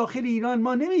 در داخل ایران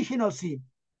ما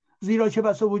نمیشناسیم، زیرا چه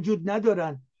بسا وجود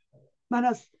ندارن. من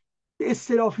از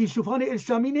اصطلاح فیلسوفان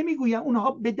اسلامی نمیگویم،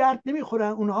 اونها به درد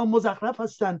نمیخورن، اونها مزخرف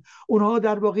هستن، اونها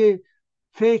در واقع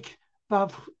فکر و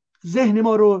ذهن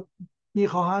ما رو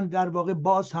میخواهند در واقع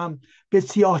باز هم به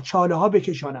سیاه چاله ها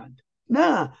بکشانند.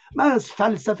 نه، من از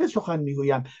فلسفه سخن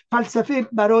میگویم، فلسفه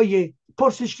برای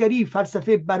پرسشگری،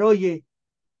 فلسفه برای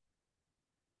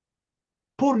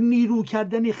پر نیرو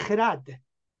کردن خرد،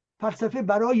 فلسفه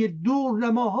برای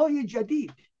دورنماهای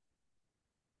جدید.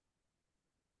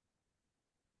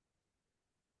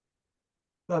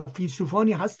 و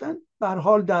فیلسوفانی هستند به هر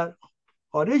حال در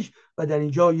خارج و در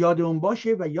اینجا یادمون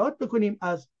باشه و یاد بکنیم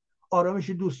از آرامش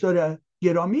دوستدار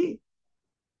گرامی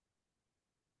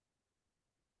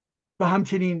و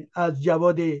همچنین از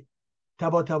جواد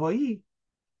طباطبایی.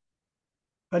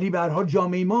 ولی به هر حال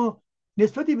جامعه ما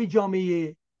نسبت به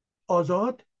جامعه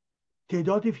آزاد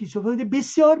تعداد فیلسوفان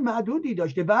بسیار معدودی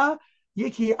داشته و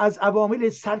یکی از عوامل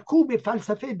سرکوب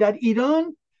فلسفه در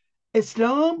ایران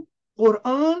اسلام،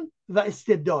 قرآن و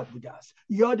استبداد بوده است.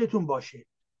 یادتون باشه،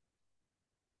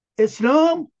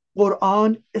 اسلام،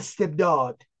 قرآن،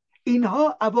 استبداد،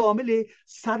 اینها عوامل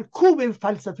سرکوب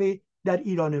فلسفه در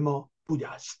ایران ما بوده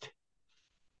است.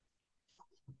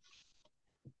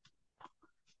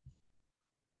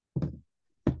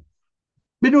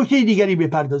 به نکته دیگری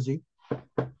بپردازیم.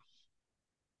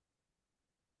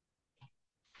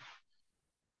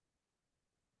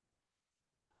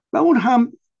 و اون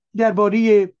هم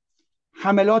درباره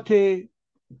حملات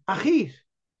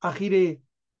اخیر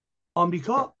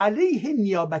آمریکا علیه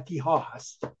نیابتی ها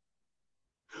هست.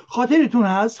 خاطرتون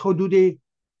هست حدود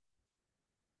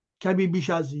کمی بیش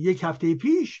از یک هفته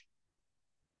پیش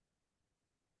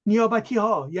نیابتی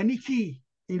ها یعنی کی؟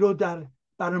 این رو در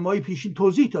برنامه‌های پیشین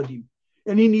توضیح دادیم.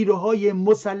 یعنی نیروهای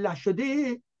مسلح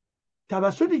شده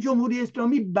توسط جمهوری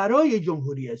اسلامی برای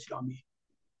جمهوری اسلامی،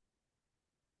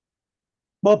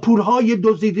 با پولهای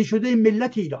دزدیده شده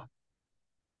ملت ایران،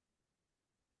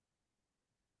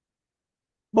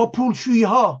 با پولشویی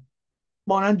ها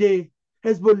مانند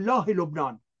حزب الله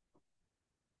لبنان،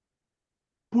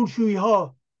 پولشویی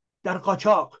ها در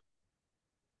قاچاق،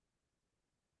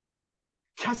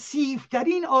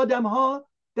 کثیف‌ترین آدم ها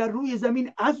در روی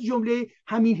زمین از جمله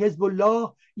همین حزب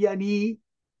الله یعنی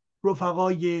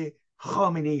رفقای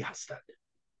خامنه‌ای هستند.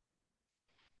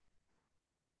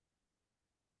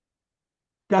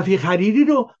 رفیق حریری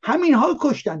رو همین ها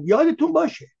کشتن، یادتون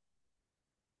باشه.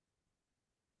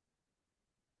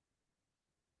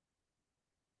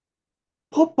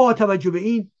 خب با توجه به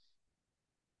این،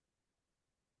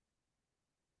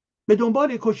 به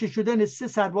دنبال کشته شدن 3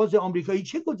 سرباز آمریکایی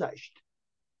چه گذشت؟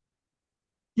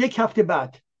 یک هفته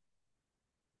بعد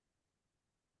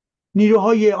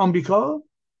نیروهای آمریکا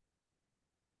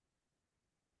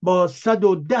با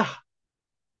 110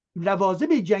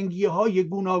 لوازم جنگی های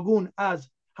گوناگون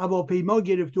از هواپیما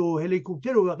گرفت و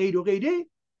هلیکوپتر و غیر و غیره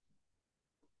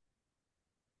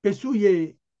به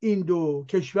سوی این دو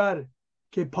کشور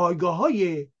که پایگاه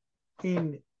های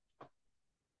این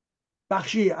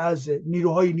بخشی از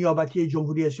نیروهای نیابتی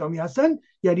جمهوری اسلامی هستند،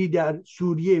 یعنی در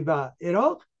سوریه و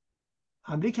عراق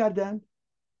حمله کردند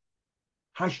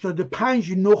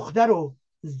 85 نخده رو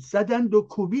زدند و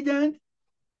کوبیدند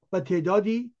و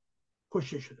تعدادی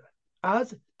کشته شدند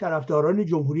از طرفداران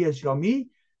جمهوری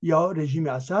اسلامی یا رژیم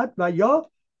اسد و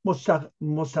یا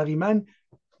مستقیما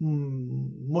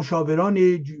مشاوران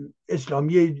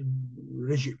اسلامی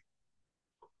رژیم.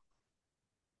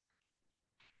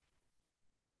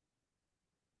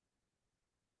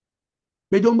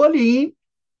 به دنبال این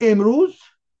امروز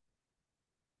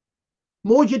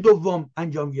موج دوم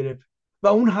انجام گرفت و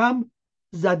اون هم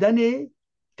زدن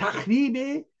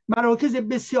تخریب مراکز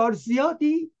بسیار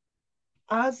زیادی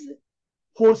از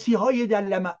حوثی های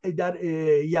در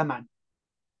یمن،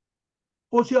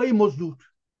 حوثی های مزدور.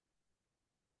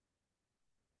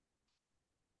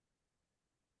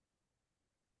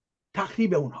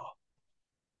 تخریب اونها.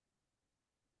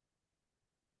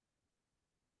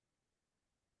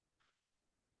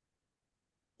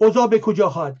 اوضاع به کجا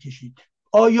خواهد کشید؟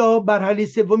 آیا مرحله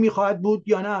سومی خواهد بود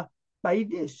یا نه؟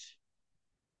 بعید نیست.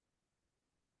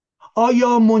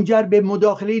 آیا منجر به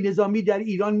مداخله نظامی در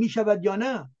ایران می شود یا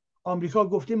نه؟ آمریکا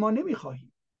گفته ما نمی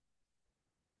خواهیم.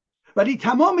 ولی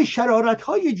تمام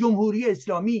شرارت‌های جمهوری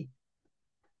اسلامی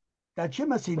در چه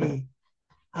مسیری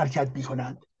حرکت می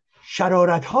کنند؟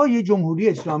 شرارت‌های جمهوری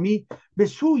اسلامی به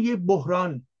سوی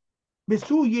بحران، به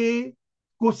سوی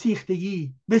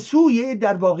گسیختگی، به سوی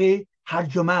در واقع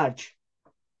هرج و مرج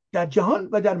در جهان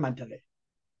و در منطقه.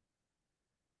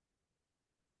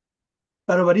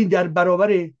 بنابراین در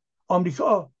برابر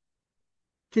آمریکا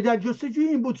که در جستجوی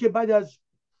این بود که بعد از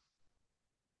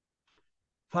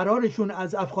فرارشون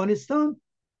از افغانستان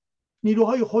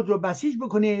نیروهای خود رو بسیج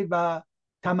بکنه و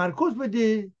تمرکز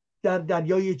بده در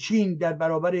دریای چین در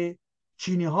برابر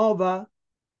چینی ها و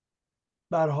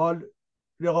به هر حال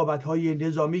رقابت های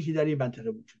نظامی که در این منطقه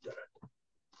وجود دارد.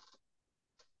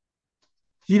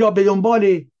 زیرا به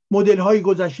دنبال مدل های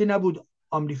گذشته نبود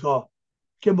آمریکا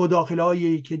که مداخله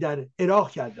هایی که در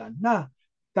عراق کردند، نه،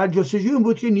 در جستجوی این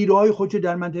بود که نیروهای خودشو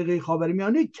در منطقه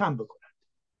خاورمیانه کم بکنند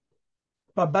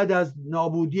و بعد از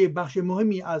نابودی بخش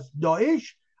مهمی از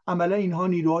داعش عملا اینها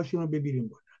نیروهاشون رو به بیرون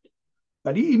بردند.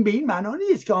 ولی این به این معنا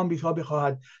نیست که آمریکا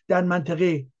بخواهد در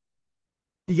منطقه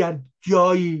دیگر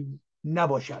جایی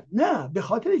نباشد. نه، به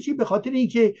خاطر چی؟ به خاطر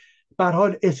اینکه به هر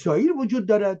حال اسرائیل وجود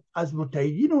دارد، از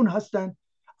متحدین اون هستند،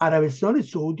 عربستان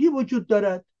سعودی وجود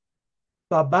دارد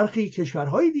و برخی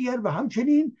کشورهای دیگر و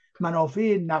همچنین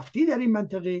منافع نفتی در این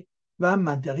منطقه و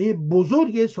منطقه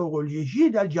بزرگ سرقلیجی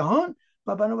در جهان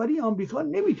و بنابراین آمریکا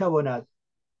نمیتواند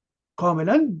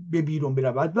کاملا به بیرون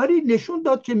برود، ولی نشون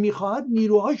داد که میخواهد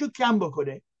نیروهاشو کم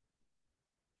بکنه.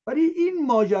 ولی این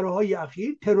ماجراهای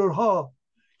اخیر، ترورها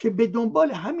که به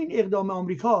دنبال همین اقدام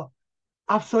آمریکا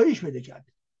افزایش پیدا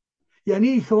کرد.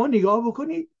 یعنی شما نگاه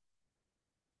بکنید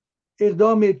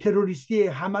اقدام تروریستی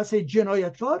حماس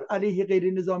جنایتکار علیه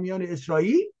غیر نظامیان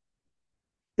اسرائیل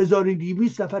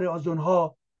 1200 نفر از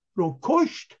آنها رو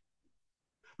کشت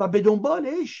و به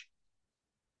دنبالش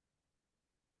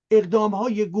اقدام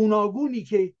های گوناگونی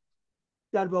که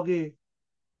در واقع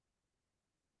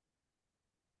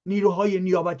نیروهای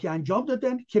نیابتی انجام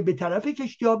دادن که به طرف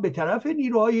کشتی‌ها، به طرف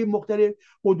نیروهای مختلف،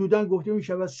 حدوداً گفته می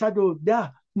شود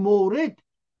 110 مورد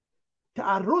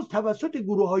تعرض توسط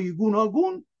گروه‌های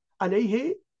گوناگون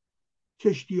علیه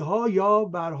کشتی‌ها یا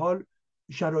به هر حال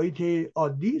شرایط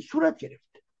عادی صورت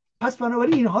گرفت. پس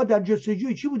بنابراین اینها در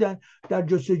جستجوی چی بودن؟ در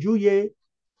جستجوی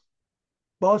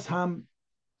باز هم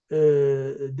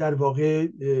در واقع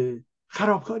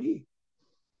خرابکاری،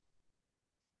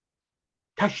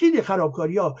 تشدید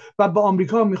خرابکاری ها و با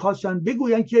آمریکا میخواستن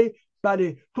بگوین که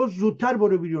بله تو زودتر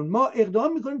برو بیرون، ما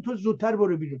اقدام میکنیم تو زودتر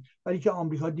برو بیرون، ولی که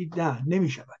آمریکا دید نه،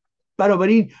 نمیشود.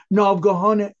 بنابراین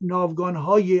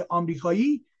ناوگانهای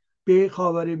آمریکایی به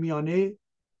خاورمیانه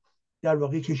در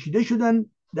واقع کشیده شدن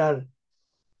در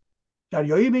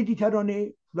دریای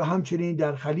مدیترانه و همچنین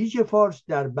در خلیج فارس،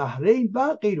 در بحرین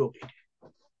و غیر و غیره.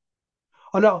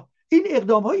 حالا این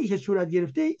اقدام هایی که صورت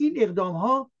گرفته، این اقدام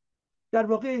ها در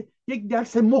واقع یک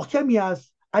درس محکمی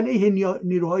است علیه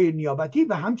نیروهای نیابتی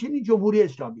و همچنین جمهوری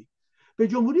اسلامی. به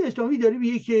جمهوری اسلامی داره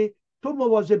میگه که تو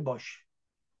مواظب باش،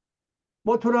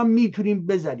 ما تو را میتونیم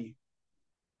بزنیم.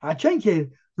 هرچند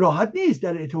که راحت نیست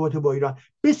در ارتباط با ایران،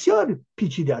 بسیار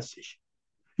پیچیده استش.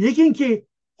 یکی این که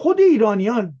خود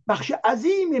ایرانیان، بخش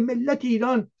عظیم ملت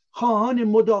ایران، خواهان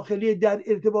مداخله در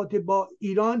ارتباط با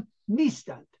ایران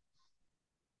نیستند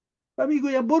و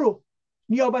میگویم برو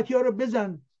نیابتی ها رو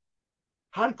بزن،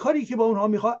 هر کاری که با اونها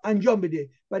میخواد انجام بده.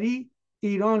 ولی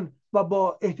ایران و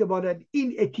با احتمالاً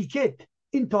این اتیکت،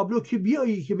 این تابلو که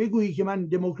بیایی که بگویی که من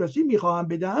دموکراسی میخواهم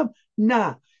بدم،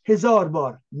 نه، 1000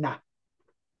 بار نه.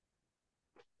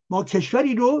 ما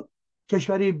کشوری رو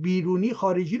کشور بیرونی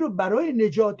خارجی رو برای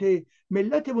نجات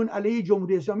ملتمون علیه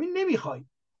جمهوری اسلامی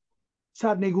نمیخوایم.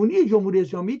 سرنگونی جمهوری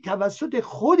اسلامی توسط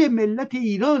خود ملت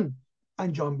ایران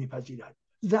انجام میپذیرد.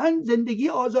 زندگی،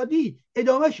 آزادی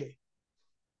ادامشه.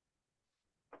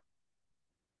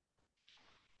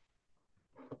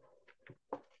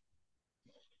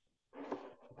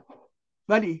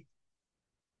 ولی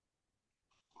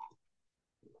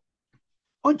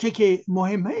آنچه که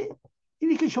مهمه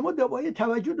اینه که شما باید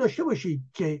توجه داشته باشید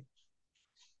که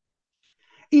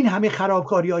این همه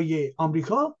خرابکاری های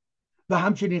آمریکا و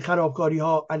همچنین خرابکاری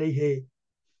ها علیه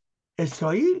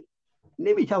اسرائیل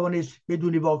نمیتوانست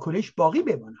بدون واکنش باقی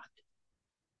بماند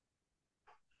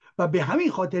و به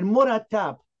همین خاطر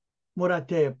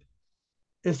مرتب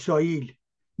اسرائیل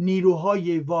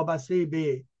نیروهای وابسته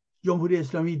به جمهوری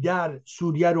اسلامی در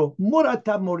سوریه رو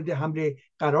مرتب مورد حمله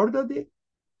قرار داده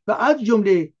و از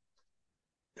جمله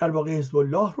در واقع حزب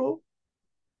الله رو.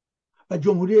 و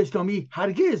جمهوری اسلامی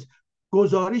هرگز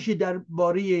گزارشی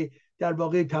درباره در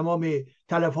واقع تمام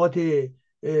تلفات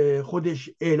خودش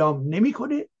اعلام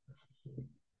نمیکنه.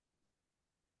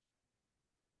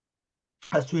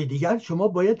 از سوی دیگر شما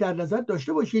باید در نظر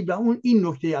داشته باشید و این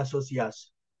نکته اساسی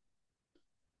است: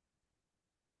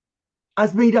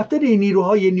 از بین رفتن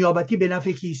نیروهای نیابتی به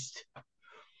نفع کیست؟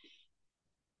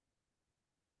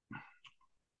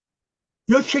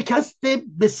 یا شکست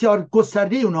بسیار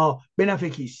گسترده اونها به نفع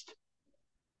کیست؟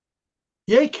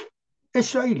 یک،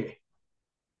 اسرائیل.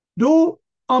 دو،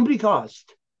 آمریکا است.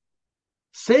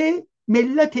 سه،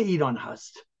 ملت ایران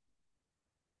هست.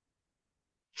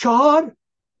 چهار،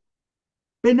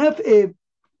 به نفع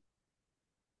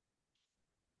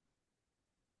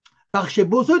بخش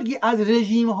بزرگی از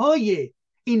رژیم‌های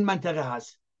این منطقه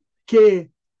هست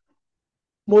که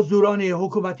مزدوران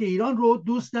حکومت ایران رو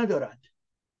دوست ندارند.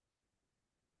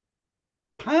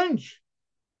 پنج،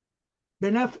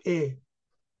 به نفع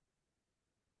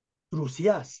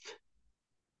روسیه است.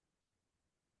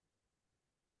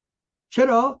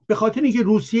 چرا؟ به خاطر اینکه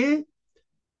روسیه،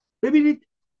 ببینید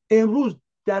امروز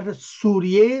در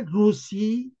سوریه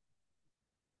روسی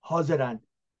حاضرند،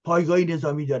 پایگاه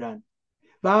نظامی دارند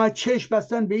و چشم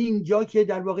بستن به این جا که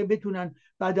در واقع بتونن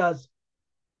بعد از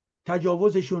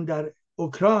تجاوزشون در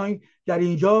اوکراین در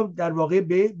اینجا در واقع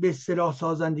به سلاح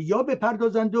سازندگی یا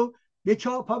بپردازند و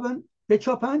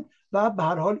بچاپند و به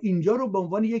هر حال اینجا رو به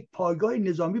عنوان یک پایگاه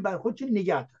نظامی بر خودش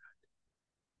نگه دارند.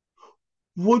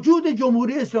 وجود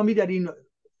جمهوری اسلامی در این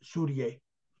سوریه،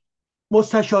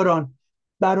 مستشاران،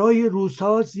 برای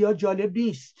روس‌ها زیاد جالب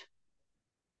نیست،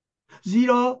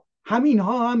 زیرا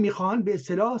همینها هم میخواهند به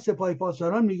اصطلاح سپاه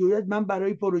پاسداران میگوید من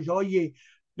برای پروژه های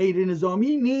غیر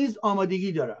نظامی نیز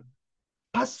آمادگی دارم.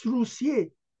 پس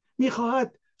روسیه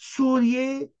میخواهد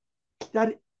سوریه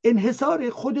در انحصار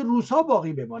خود روس‌ها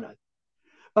باقی بماند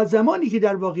و زمانی که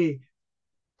در واقع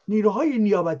نیروهای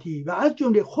نیابتی و از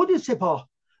جمله خود سپاه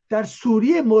در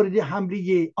سوریه مورد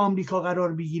حمله آمریکا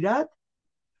قرار بگیرد،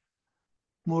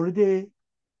 مورد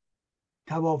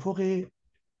توافق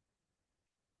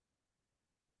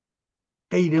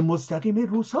غیر مستقیم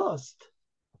روس‌ها است.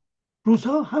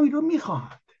 روس‌ها همین رو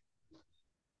میخواهند.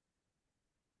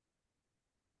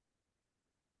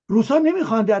 روس‌ها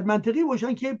نمیخواهند در منطقی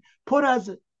باشن که پر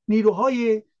از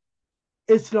نیروهای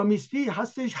اسلامیستی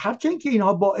هستش، هرچند که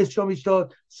اینها با اسلامیستا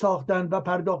ساختن و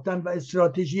پرداختن و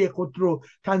استراتژی خود رو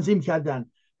تنظیم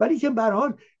کردن، ولی که به هر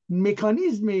حال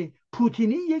مکانیزم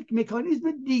پوتینی یک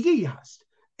مکانیزم دیگه‌ای هست.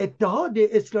 اتحاد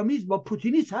اسلامیسم با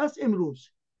پوتینیسم هست. امروز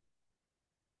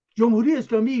جمهوری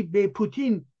اسلامی به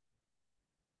پوتین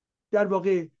در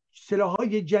واقع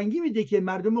سلاح‌های جنگی میده که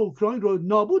مردم اوکراین رو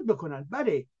نابود بکنن،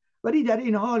 بله، ولی در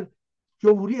این حال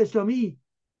جمهوری اسلامی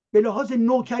به لحاظ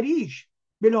نوکریش،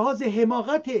 به لحاظ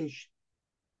حماقتش،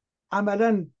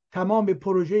 عملا تمام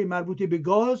پروژه مربوط به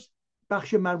گاز،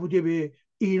 بخش مربوط به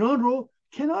ایران رو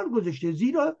کنار گذاشته،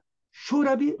 زیرا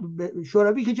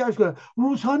شوروی که چرس کنن،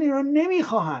 روسان ایران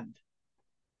نمیخواهند.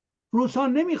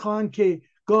 روسان نمیخواهند که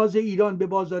گاز ایران به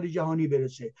بازار جهانی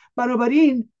برسه.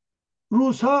 بنابراین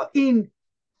روس‌ها این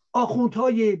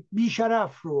آخوندهای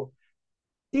بیشرف رو،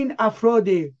 این افراد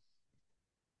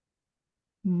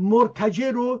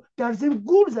مرتجع رو در ضمن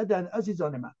گول زدن.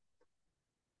 عزیزان من،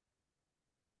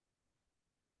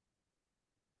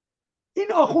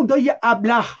 این آخوندهای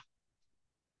ابله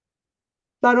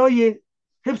برای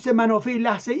حفظ منافع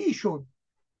لحظه ایشون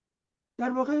در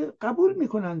واقع قبول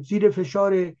میکنن، زیر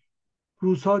فشار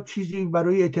روس‌ها چیزی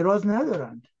برای اعتراض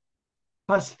ندارند.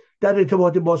 پس در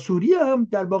ارتباط با سوریه هم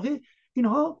در واقع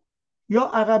اینها یا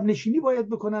عقب نشینی باید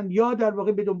بکنن یا در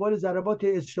واقع به دنبال ضربات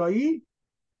اسرائیل.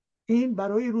 این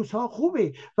برای روس‌ها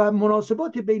خوبه و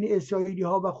مناسبات بین اسرائیلی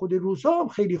ها و خود روس‌ها هم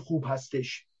خیلی خوب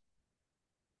هستش.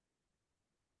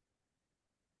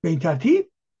 به این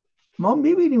ترتیب ما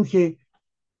میبینیم که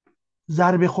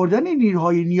ضربه خوردن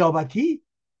نیروهای نیابتی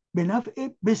به نفع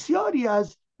بسیاری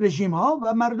از رژیم ها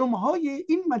و مردم های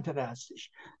این منطقه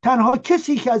هستش. تنها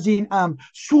کسی که از این امر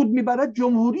سود میبرد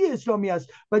جمهوری اسلامی است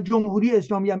و جمهوری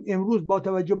اسلامی هم امروز با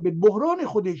توجه به بحران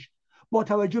خودش، با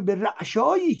توجه به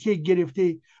رعشه‌هایی که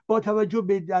گرفته، با توجه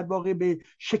به در واقع به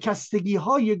شکستگی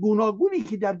های گوناگونی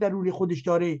که در درون خودش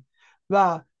داره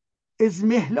و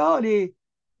اضمحلال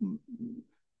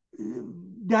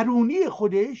درونی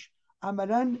خودش،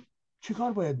 عملا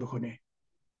چیکار باید بکنه؟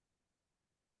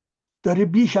 داره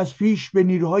بیش از پیش به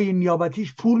نیروهای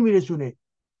نیابتیش پول میرسونه،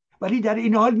 ولی در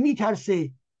این حال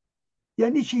میترسه.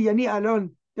 یعنی چی؟ یعنی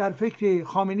الان در فکر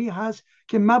خامنه‌ای هست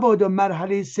که مبادا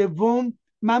مرحله سوم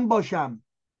من باشم،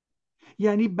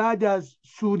 یعنی بعد از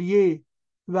سوریه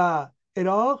و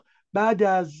عراق، بعد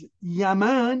از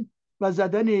یمن و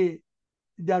زدن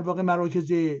در واقع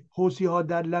مراکز حوثی ها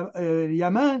در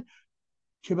یمن،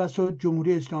 که بسا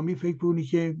جمهوری اسلامی فکر کنی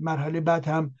که مرحله بعد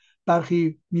هم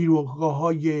برخی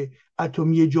نیروگاه‌های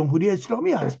اتمی جمهوری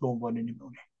اسلامی هست به عنوان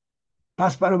نمونه.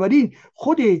 پس بنابراین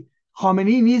خود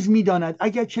خامنه‌ای نیز میداند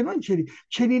اگر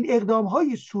چنین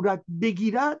اقدام‌های صورت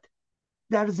بگیرد،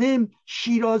 در ضمن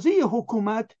شیرازه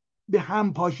حکومت به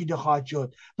هم پاشیده خواهد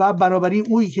شد و بنابراین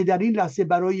اویی که در این لحظه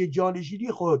برای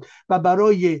جانشینی خود و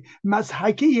برای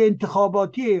مضحکه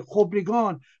انتخاباتی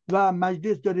خبرگان و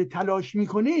مجلس داره تلاش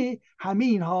میکنه، همه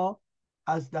اینها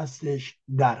از دستش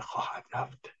در خواهد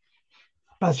رفت.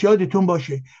 پس یادتون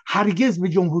باشه هرگز به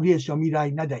جمهوری اسلامی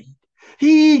رأی ندهید.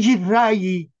 هیچ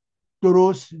رأیی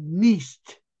درست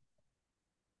نیست.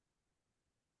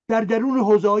 در درون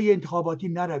حوزه‌های انتخاباتی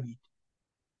نروید.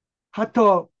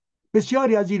 حتی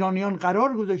بسیاری از ایرانیان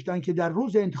قرار گذاشتن که در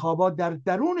روز انتخابات در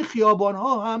درون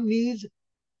خیابان‌ها هم نیز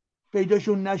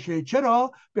پیداشون نشه.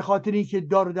 چرا؟ به خاطر اینکه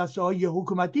دار و دسته های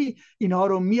حکومتی اینها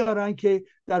رو میارن که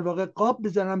در واقع قاب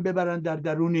بزنن ببرن در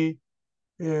درون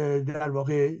در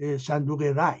واقع صندوق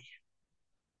رای.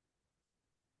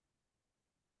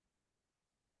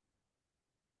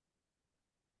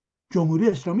 جمهوری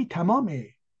اسلامی تمامه.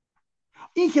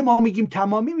 این که ما میگیم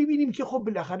تمامی، میبینیم که خب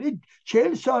بالاخره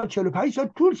 40 سال 45 سال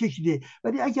طول کشیده،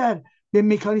 ولی اگر به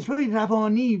مکانیزم‌های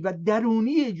روانی و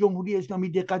درونی جمهوری اسلامی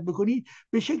دقت بکنید،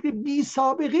 به شکل بی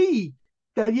سابقه‌ای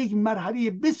در یک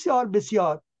مرحله بسیار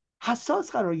بسیار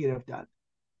حساس قرار گرفتن.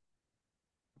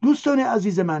 دوستان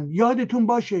عزیز من، یادتون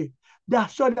باشه 10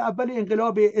 سال اول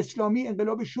انقلاب اسلامی،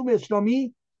 انقلاب شوم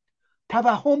اسلامی،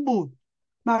 توهم بود.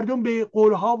 مردم به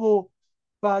قولها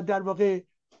و در واقع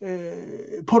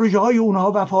پروژه های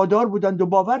اونها وفادار بودند و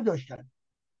باور داشتند.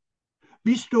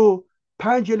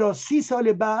 25 الی 30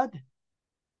 سال بعد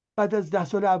از 10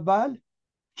 سال اول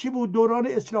چی بود؟ دوران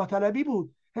اصلاح طلبی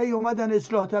بود. هی اومدن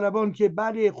اصلاح طلبان که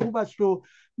بله خوب است و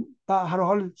به هر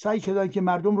حال سعی کردن که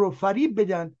مردم رو فریب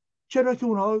بدن. چرا که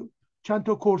اونها چند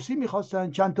تا کرسی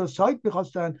میخواستن، چند تا سایت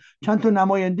میخواستن، چند تا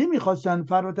نماینده میخواستن،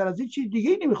 فراتر از این چیز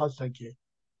دیگه ای نمیخواستن که.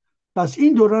 پس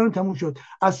این دوران تموم شد.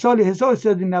 از سال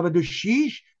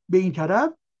 1396 به این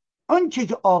طرف آنچه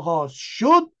که آغاز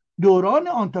شد دوران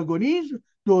آنتاگونیسم،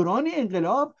 دوران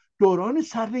انقلاب، دوران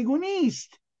سرنگونی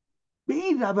است. به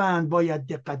این روند باید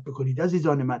دقت بکنید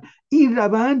عزیزان من. این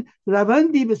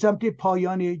روندی به سمت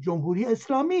پایان جمهوری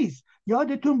اسلامی است.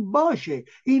 یادتون باشه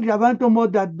این روند رو ما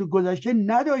در گذشته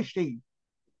نداشتیم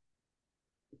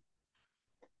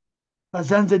و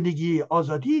زندگی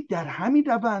آزادی در همین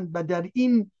روند و در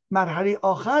این مرحله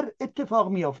آخر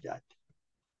اتفاق می افتد.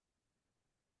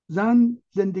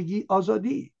 زندگی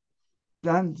آزادی،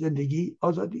 زندگی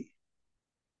آزادی.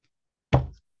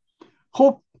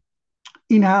 خب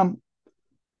این هم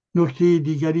نکته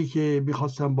دیگری که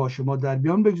میخواستم با شما در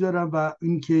میان بگذارم و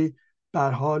اینکه به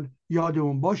هر حال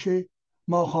یادمون باشه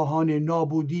ما خواهان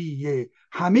نابودی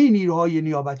همه نیروهای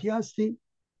نیابتی هستیم،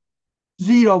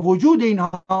 زیرا وجود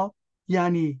اینها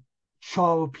یعنی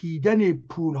چاپیدن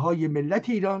پولهای ملت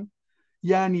ایران،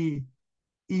 یعنی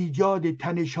ایجاد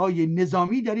تنش‌های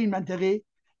نظامی در این منطقه،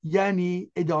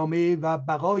 یعنی ادامه و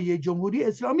بقای جمهوری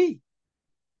اسلامی.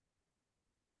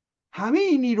 همه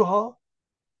این نیروها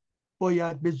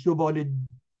باید به زباله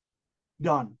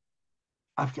دان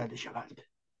افکنده شوند.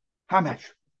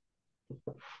 همه‌شون.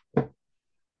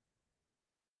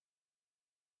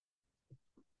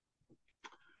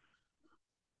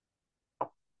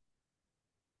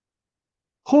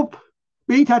 خب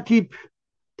به این ترتیب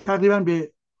تقریبا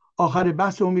به آخر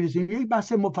بحثمون میرسیم. یک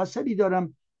بحث مفصلی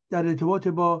دارم در ارتباط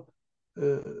با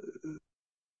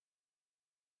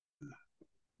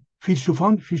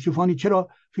فیلسوفانی. چرا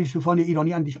فیلسوفان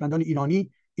ایرانی، اندیشمندان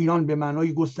ایرانی، ایران به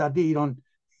معنای گسترده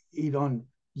ایران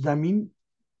زمین،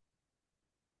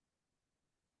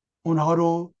 اونها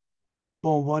رو به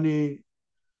عنوان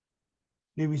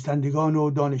نویسندگان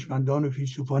و دانشمندان و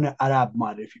فیلسوفان عرب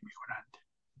معرفی میکنند.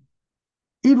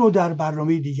 این رو در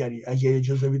برنامه دیگری اگه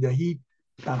اجازه بدهید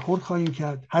برخورد خواهیم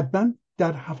کرد، حتما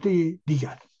در هفته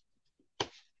دیگر.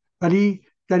 ولی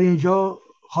در اینجا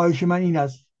خواهش من این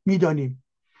است، میدانیم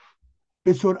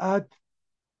به سرعت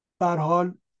به هر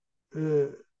حال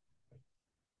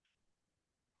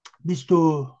 20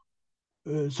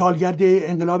 سالگرد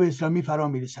انقلاب اسلامی فرا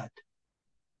میرسد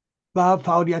و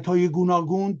فعالیت‌های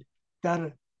گوناگون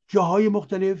در جاهای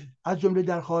مختلف از جمله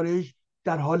در خارج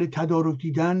در حال تدارک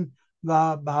دیدن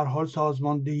و به هر حال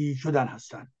سازماندهی شدن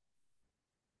هستند.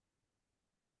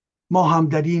 ما هم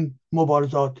در این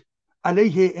مبارزات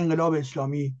علیه انقلاب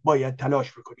اسلامی باید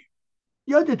تلاش بکنیم.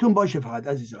 یادتون باشه فقط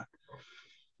عزیزان،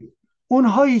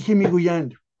 اونهایی که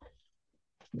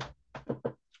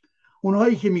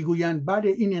میگویند بله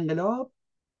این انقلاب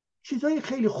چیزای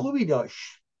خیلی خوبی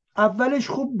داشت، اولش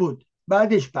خوب بود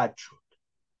بعدش بد شد،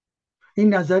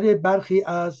 این نظر برخی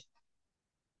از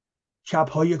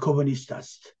چپ‌های کمونیست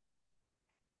است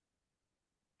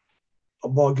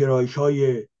با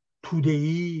گرایش‌های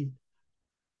توده‌ای،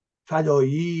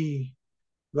 فدایی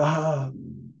و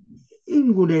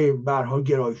این گونه برها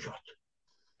گرایشات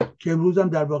که امروز هم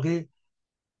در واقع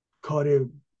کار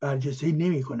برجسته‌ای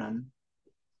نمی‌کنن،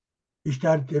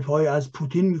 بیشتر دفاع از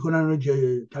پوتین میکنن و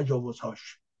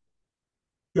تجاوزهاش،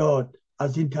 یا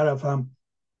از این طرف هم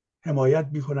حمایت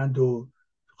میکنند و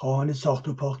خواهان ساخت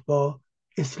و پاخت با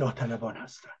اصلاح طلبان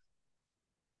هستند.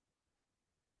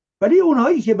 ولی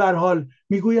اونهایی که به هر حال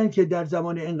میگویند که در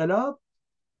زمان انقلاب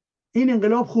این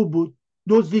انقلاب خوب بود،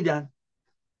 دزدیدن.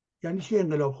 یعنی چه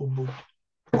انقلاب خوب بود؟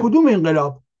 کدوم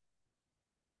انقلاب؟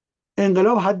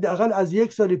 انقلاب حداقل از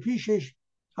 1 سال پیشش،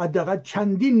 حداقل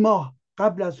چندین ماه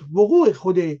قبل از وقوع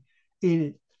خود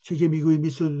این چه که میگوییم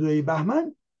 22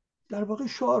 بهمن، در واقع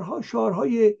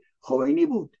شعارهای خمینی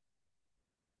بود،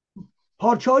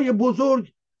 پارچه‌های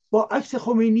بزرگ با عکس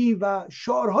خمینی و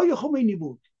شعارهای خمینی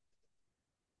بود.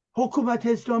 حکومت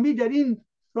اسلامی در این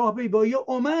راهپیمایی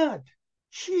اومد.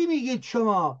 چی میگید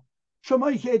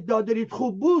شمایی که ادعا دارید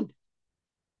خوب بود؟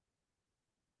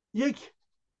 یک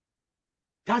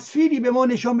تصویری به ما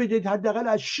نشان بدید حداقل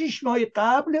از 6 ماه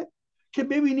قبل که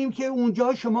ببینیم که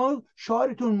اونجا شما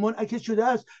شعارتون منعکس شده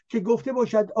است که گفته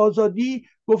باشد آزادی،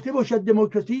 گفته باشد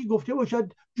دموکراسی، گفته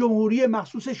باشد جمهوری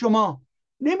مخصوص شما.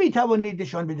 نمیتوانید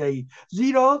نشان بدهید،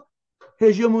 زیرا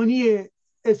هژمونی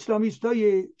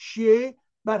اسلامیستای شیعه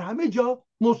بر همه جا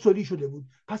مستولی شده بود.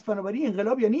 پس بنابراین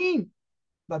انقلاب یعنی این،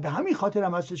 و به همین خاطر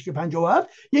هم هستش که 57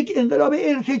 یک انقلاب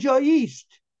ارتجاعی است.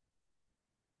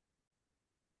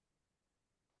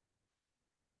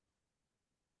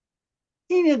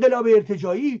 این انقلاب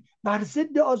ارتجاعی بر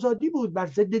ضد آزادی بود، بر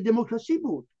ضد دموکراسی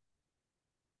بود.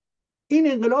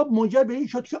 این انقلاب منجر به این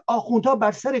شد که آخوندها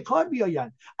بر سر کار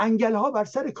بیایند، انگلها بر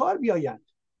سر کار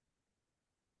بیایند،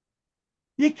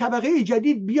 یک طبقه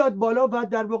جدید بیاد بالا و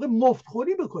در واقع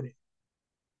مفتخوری بکنه.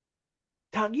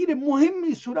 تغییر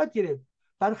مهمی صورت گرفت.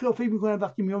 برخی فکر میکنن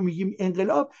وقتی میگیم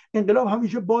انقلاب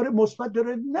همیشه بار مثبت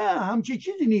داره. نه، همچین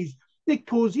چیزی نیست. یک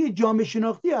توزیع جامعه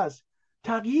شناختی است.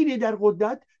 تغییری در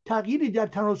قدرت، تغییری در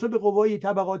تناسب قوای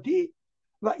طبقاتی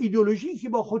و ایدئولوژی که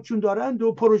با خودشون دارند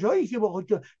و پروژه‌ای که با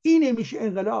خودشون، این میشه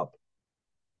انقلاب.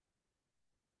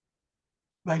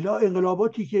 ولی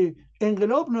انقلاباتی که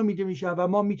انقلاب نامیده میشه و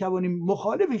ما میتوانیم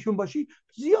مخالفشون باشیم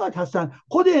زیاد هستن.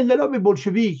 خود انقلاب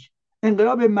بولشویک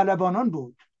انقلاب ملوانان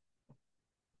بود.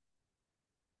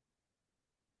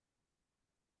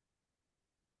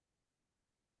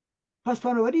 پس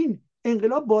بنابراین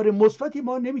انقلاب بار مثبتی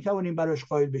ما نمیتوانیم براش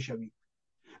قائل بشویم.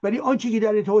 ولی آنچه که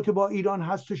در ارتباط با ایران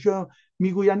هستش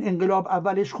میگوین انقلاب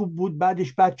اولش خوب بود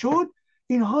بعدش بد شد،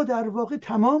 اینها در واقع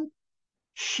تمام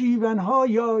شیونها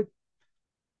یا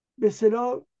به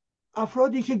اصطلاح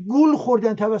افرادی که گول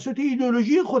خوردن توسط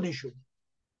ایدئولوژی خودشون.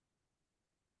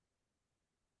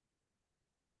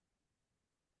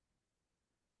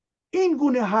 این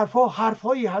گونه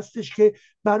حرفهایی هستش که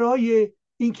برای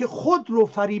اینکه خود رو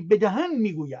فریب بدهن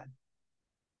میگویند،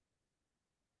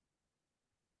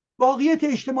 واقعیت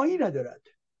اجتماعی ندارد.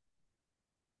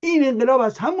 این انقلاب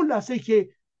از همون لحظه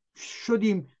که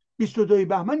شدیم 22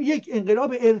 بهمن یک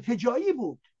انقلاب ارتجاعی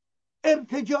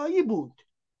بود.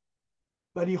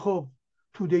 ولی خب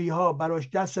توده‌ای ها براش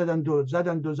دست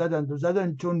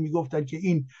زدند چون میگفتن که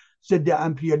این ضد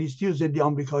امپریالیستی و ضد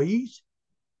آمریکایی است.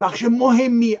 بخش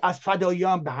مهمی از فدایی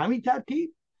هم به همین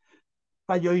ترتیب،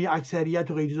 فدایی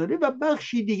اکثریت و غیر ذره، و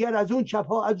بخشی دیگر از اون چپ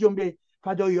ها از جمله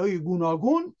فدایی های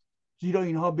گوناگون، زیرا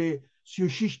اینها به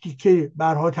 36 تیکه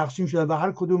برها تقسیم شدن و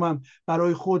هر کدوم هم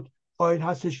برای خود قائل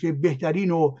هستش که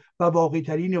بهترین و واقعی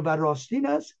ترین و راستین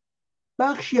است.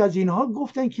 بخشی از اینها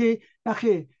گفتن که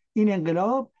نخیر، این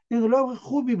انقلاب انقلاب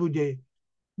خوبی بوده،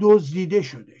 دزدیده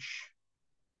شدش.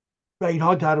 و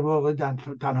اینها در واقع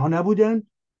تنها نبودن،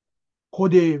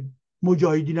 خود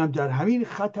مجاهدین هم در همین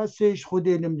خط هستش، خود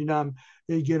نمیدونم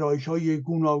گرایش های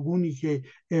گوناگونی که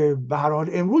به هر حال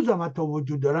امروز هم حتی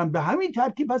وجود دارن به همین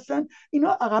ترتیب هستن.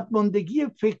 اینا عقب ماندگی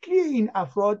فکری این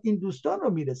افراد، این دوستان رو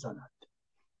میرسانند.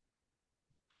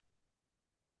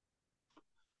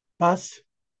 پس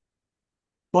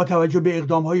با توجه به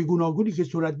اقدام‌های گوناگونی که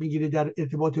صورت میگیره در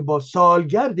ارتباط با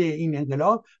سالگرد این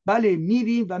انقلاب، بله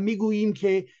میریم و میگوییم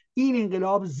که این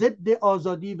انقلاب ضد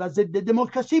آزادی و ضد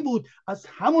دموکراسی بود از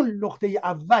همون نقطه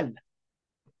اول.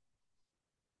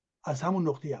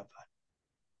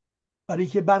 برای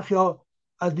که برخی ها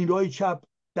از نیروهای چپ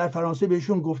در فرانسه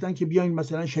بهشون گفتن که بیاین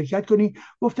مثلا شرکت کنین،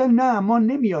 گفتن نه ما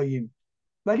نمیاییم.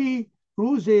 ولی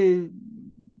روز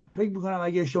فکر میکنم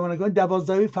اگه اشتباه نکنم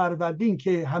 12 فروردین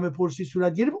که همه پرسی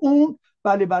صورت گرفت، اون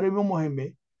بله برای ما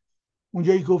مهمه.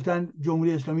 اونجایی که گفتن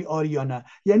جمهوری اسلامی آری یا نه.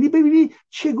 یعنی ببینید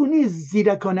چگونه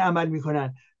زیرکانه عمل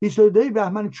میکنن. 22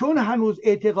 بهمن چون هنوز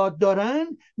اعتقاد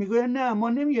دارن میگوین نه ما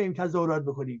نمیاییم تظاهرات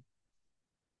بکنیم.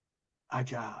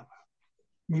 عجب.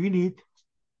 میبینید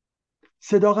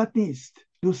صداقت نیست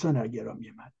دوستان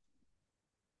گرامی من.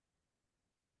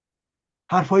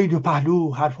 حرفای دو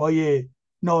پهلو، حرفای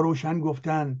ناروشن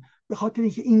گفتن، به خاطر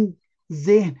اینکه این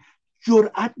ذهن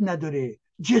جرأت نداره،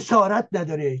 جسارت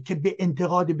نداره که به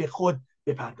انتقاد به خود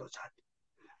بپردازد.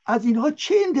 از اینها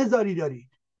چه انتظاری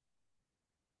دارید؟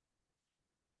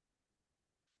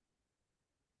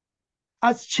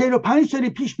 از 45 سال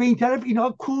پیش به این طرف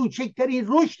اینها کوچکترین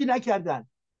رشدی نکردن،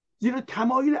 زیرا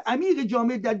تمایل عمیق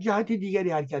جامعه در جهت دیگری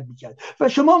حرکت میکرد. و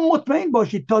شما مطمئن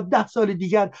باشید تا 10 سال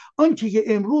دیگر آنچه که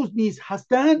امروز نیز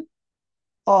هستند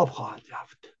آب خواهد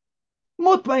رفت.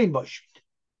 مطمئن باشید.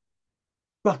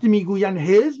 وقتی میگوین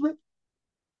حزب،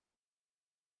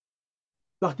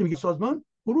 وقتی میگه سازمان،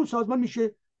 گروه سازمان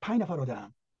میشه 5 نفر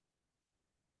آدم،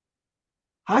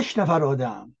 8 نفر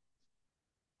آدم.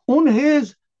 اون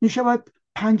حزب میشود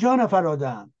 50 نفر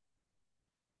آدم.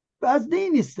 وزنی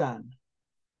نیستن.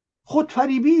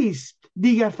 خودفریبی است،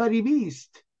 دیگر فریبی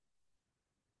است.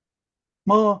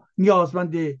 ما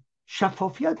نیازمند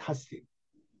شفافیت هستیم.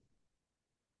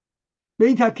 به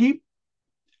این ترتیب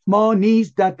ما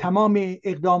نیز در تمام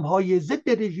اقدام‌های ضد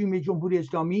رژیم جمهوری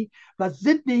اسلامی و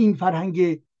ضد این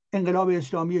فرهنگ انقلاب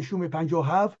اسلامی شوم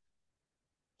 57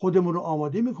 خودمون رو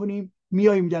آماده میکنیم.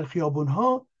 میاییم در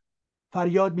خیابون‌ها،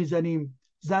 فریاد میزنیم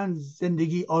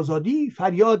زندگی آزادی،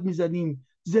 فریاد میزنیم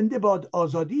زنده باد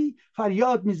آزادی،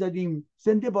 فریاد میزنیم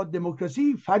زنده باد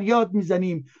دموکراسی، فریاد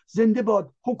میزنیم زنده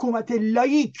باد حکومت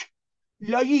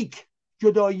لاییک،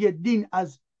 جدایی دین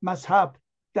از مذهب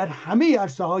در همه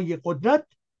عرصه‌های قدرت.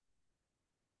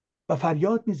 و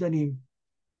فریاد میزنیم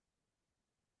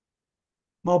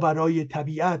ما برای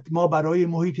طبیعت، ما برای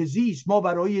محیط زیست، ما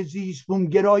برای زیست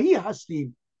بومگرایی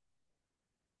هستیم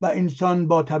و انسان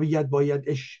با طبیعت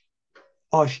باید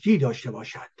آشتی داشته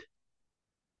باشد.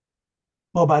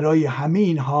 ما برای همه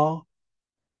اینها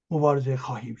مبارزه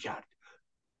خواهیم کرد.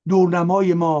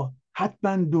 دورنمای ما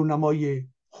حتما دورنمای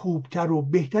خوبتر و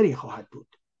بهتری خواهد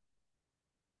بود،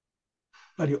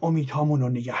 ولی امیدهامون رو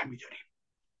نگه میداریم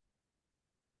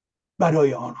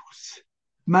برای آن روز.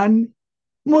 من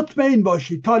مطمئن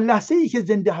باشید تا لحظه ای که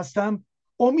زنده هستم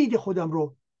امید خودم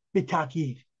رو به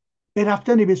تغییر، به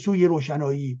رفتن به سوی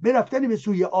روشنایی، به رفتن به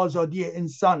سوی آزادی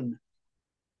انسان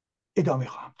ادامه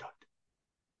خواهم داد.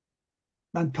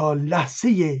 من تا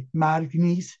لحظه مرگ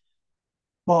نیز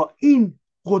با این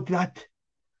قدرت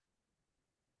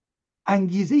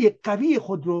انگیزه قوی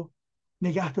خود رو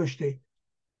نگه داشته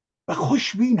و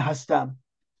خوشبین هستم.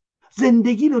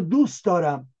 زندگی رو دوست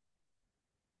دارم،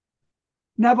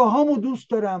 نواهامو دوست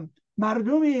دارم،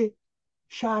 مردم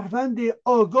شهروند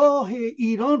آگاه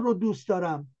ایران رو دوست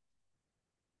دارم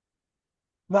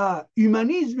و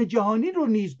اومانیسم جهانی رو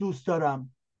نیز دوست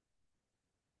دارم.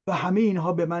 و همه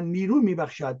اینها به من نیرو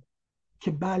میبخشد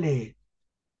که بله،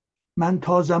 من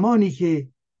تا زمانی که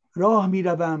راه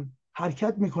میروم،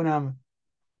 حرکت میکنم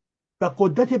و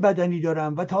قدرت بدنی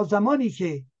دارم و تا زمانی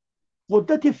که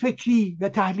قدرت فکری و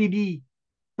تحلیلی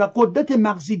و قدرت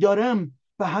مغزی دارم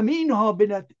و همه اینها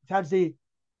به طرز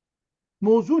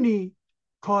موزونی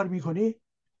کار میکنه،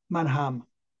 من هم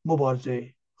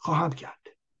مبارزه خواهم کرد.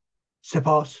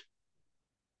 سپاس.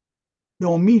 به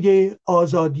امید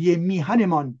آزادی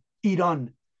میهنمان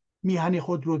ایران، میهن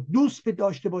خود رو دوست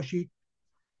داشته باشید.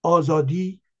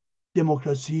 آزادی،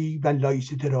 دموکراسی و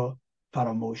لایسیته را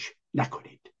فراموش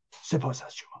نکنید. سپاس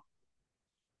از شما.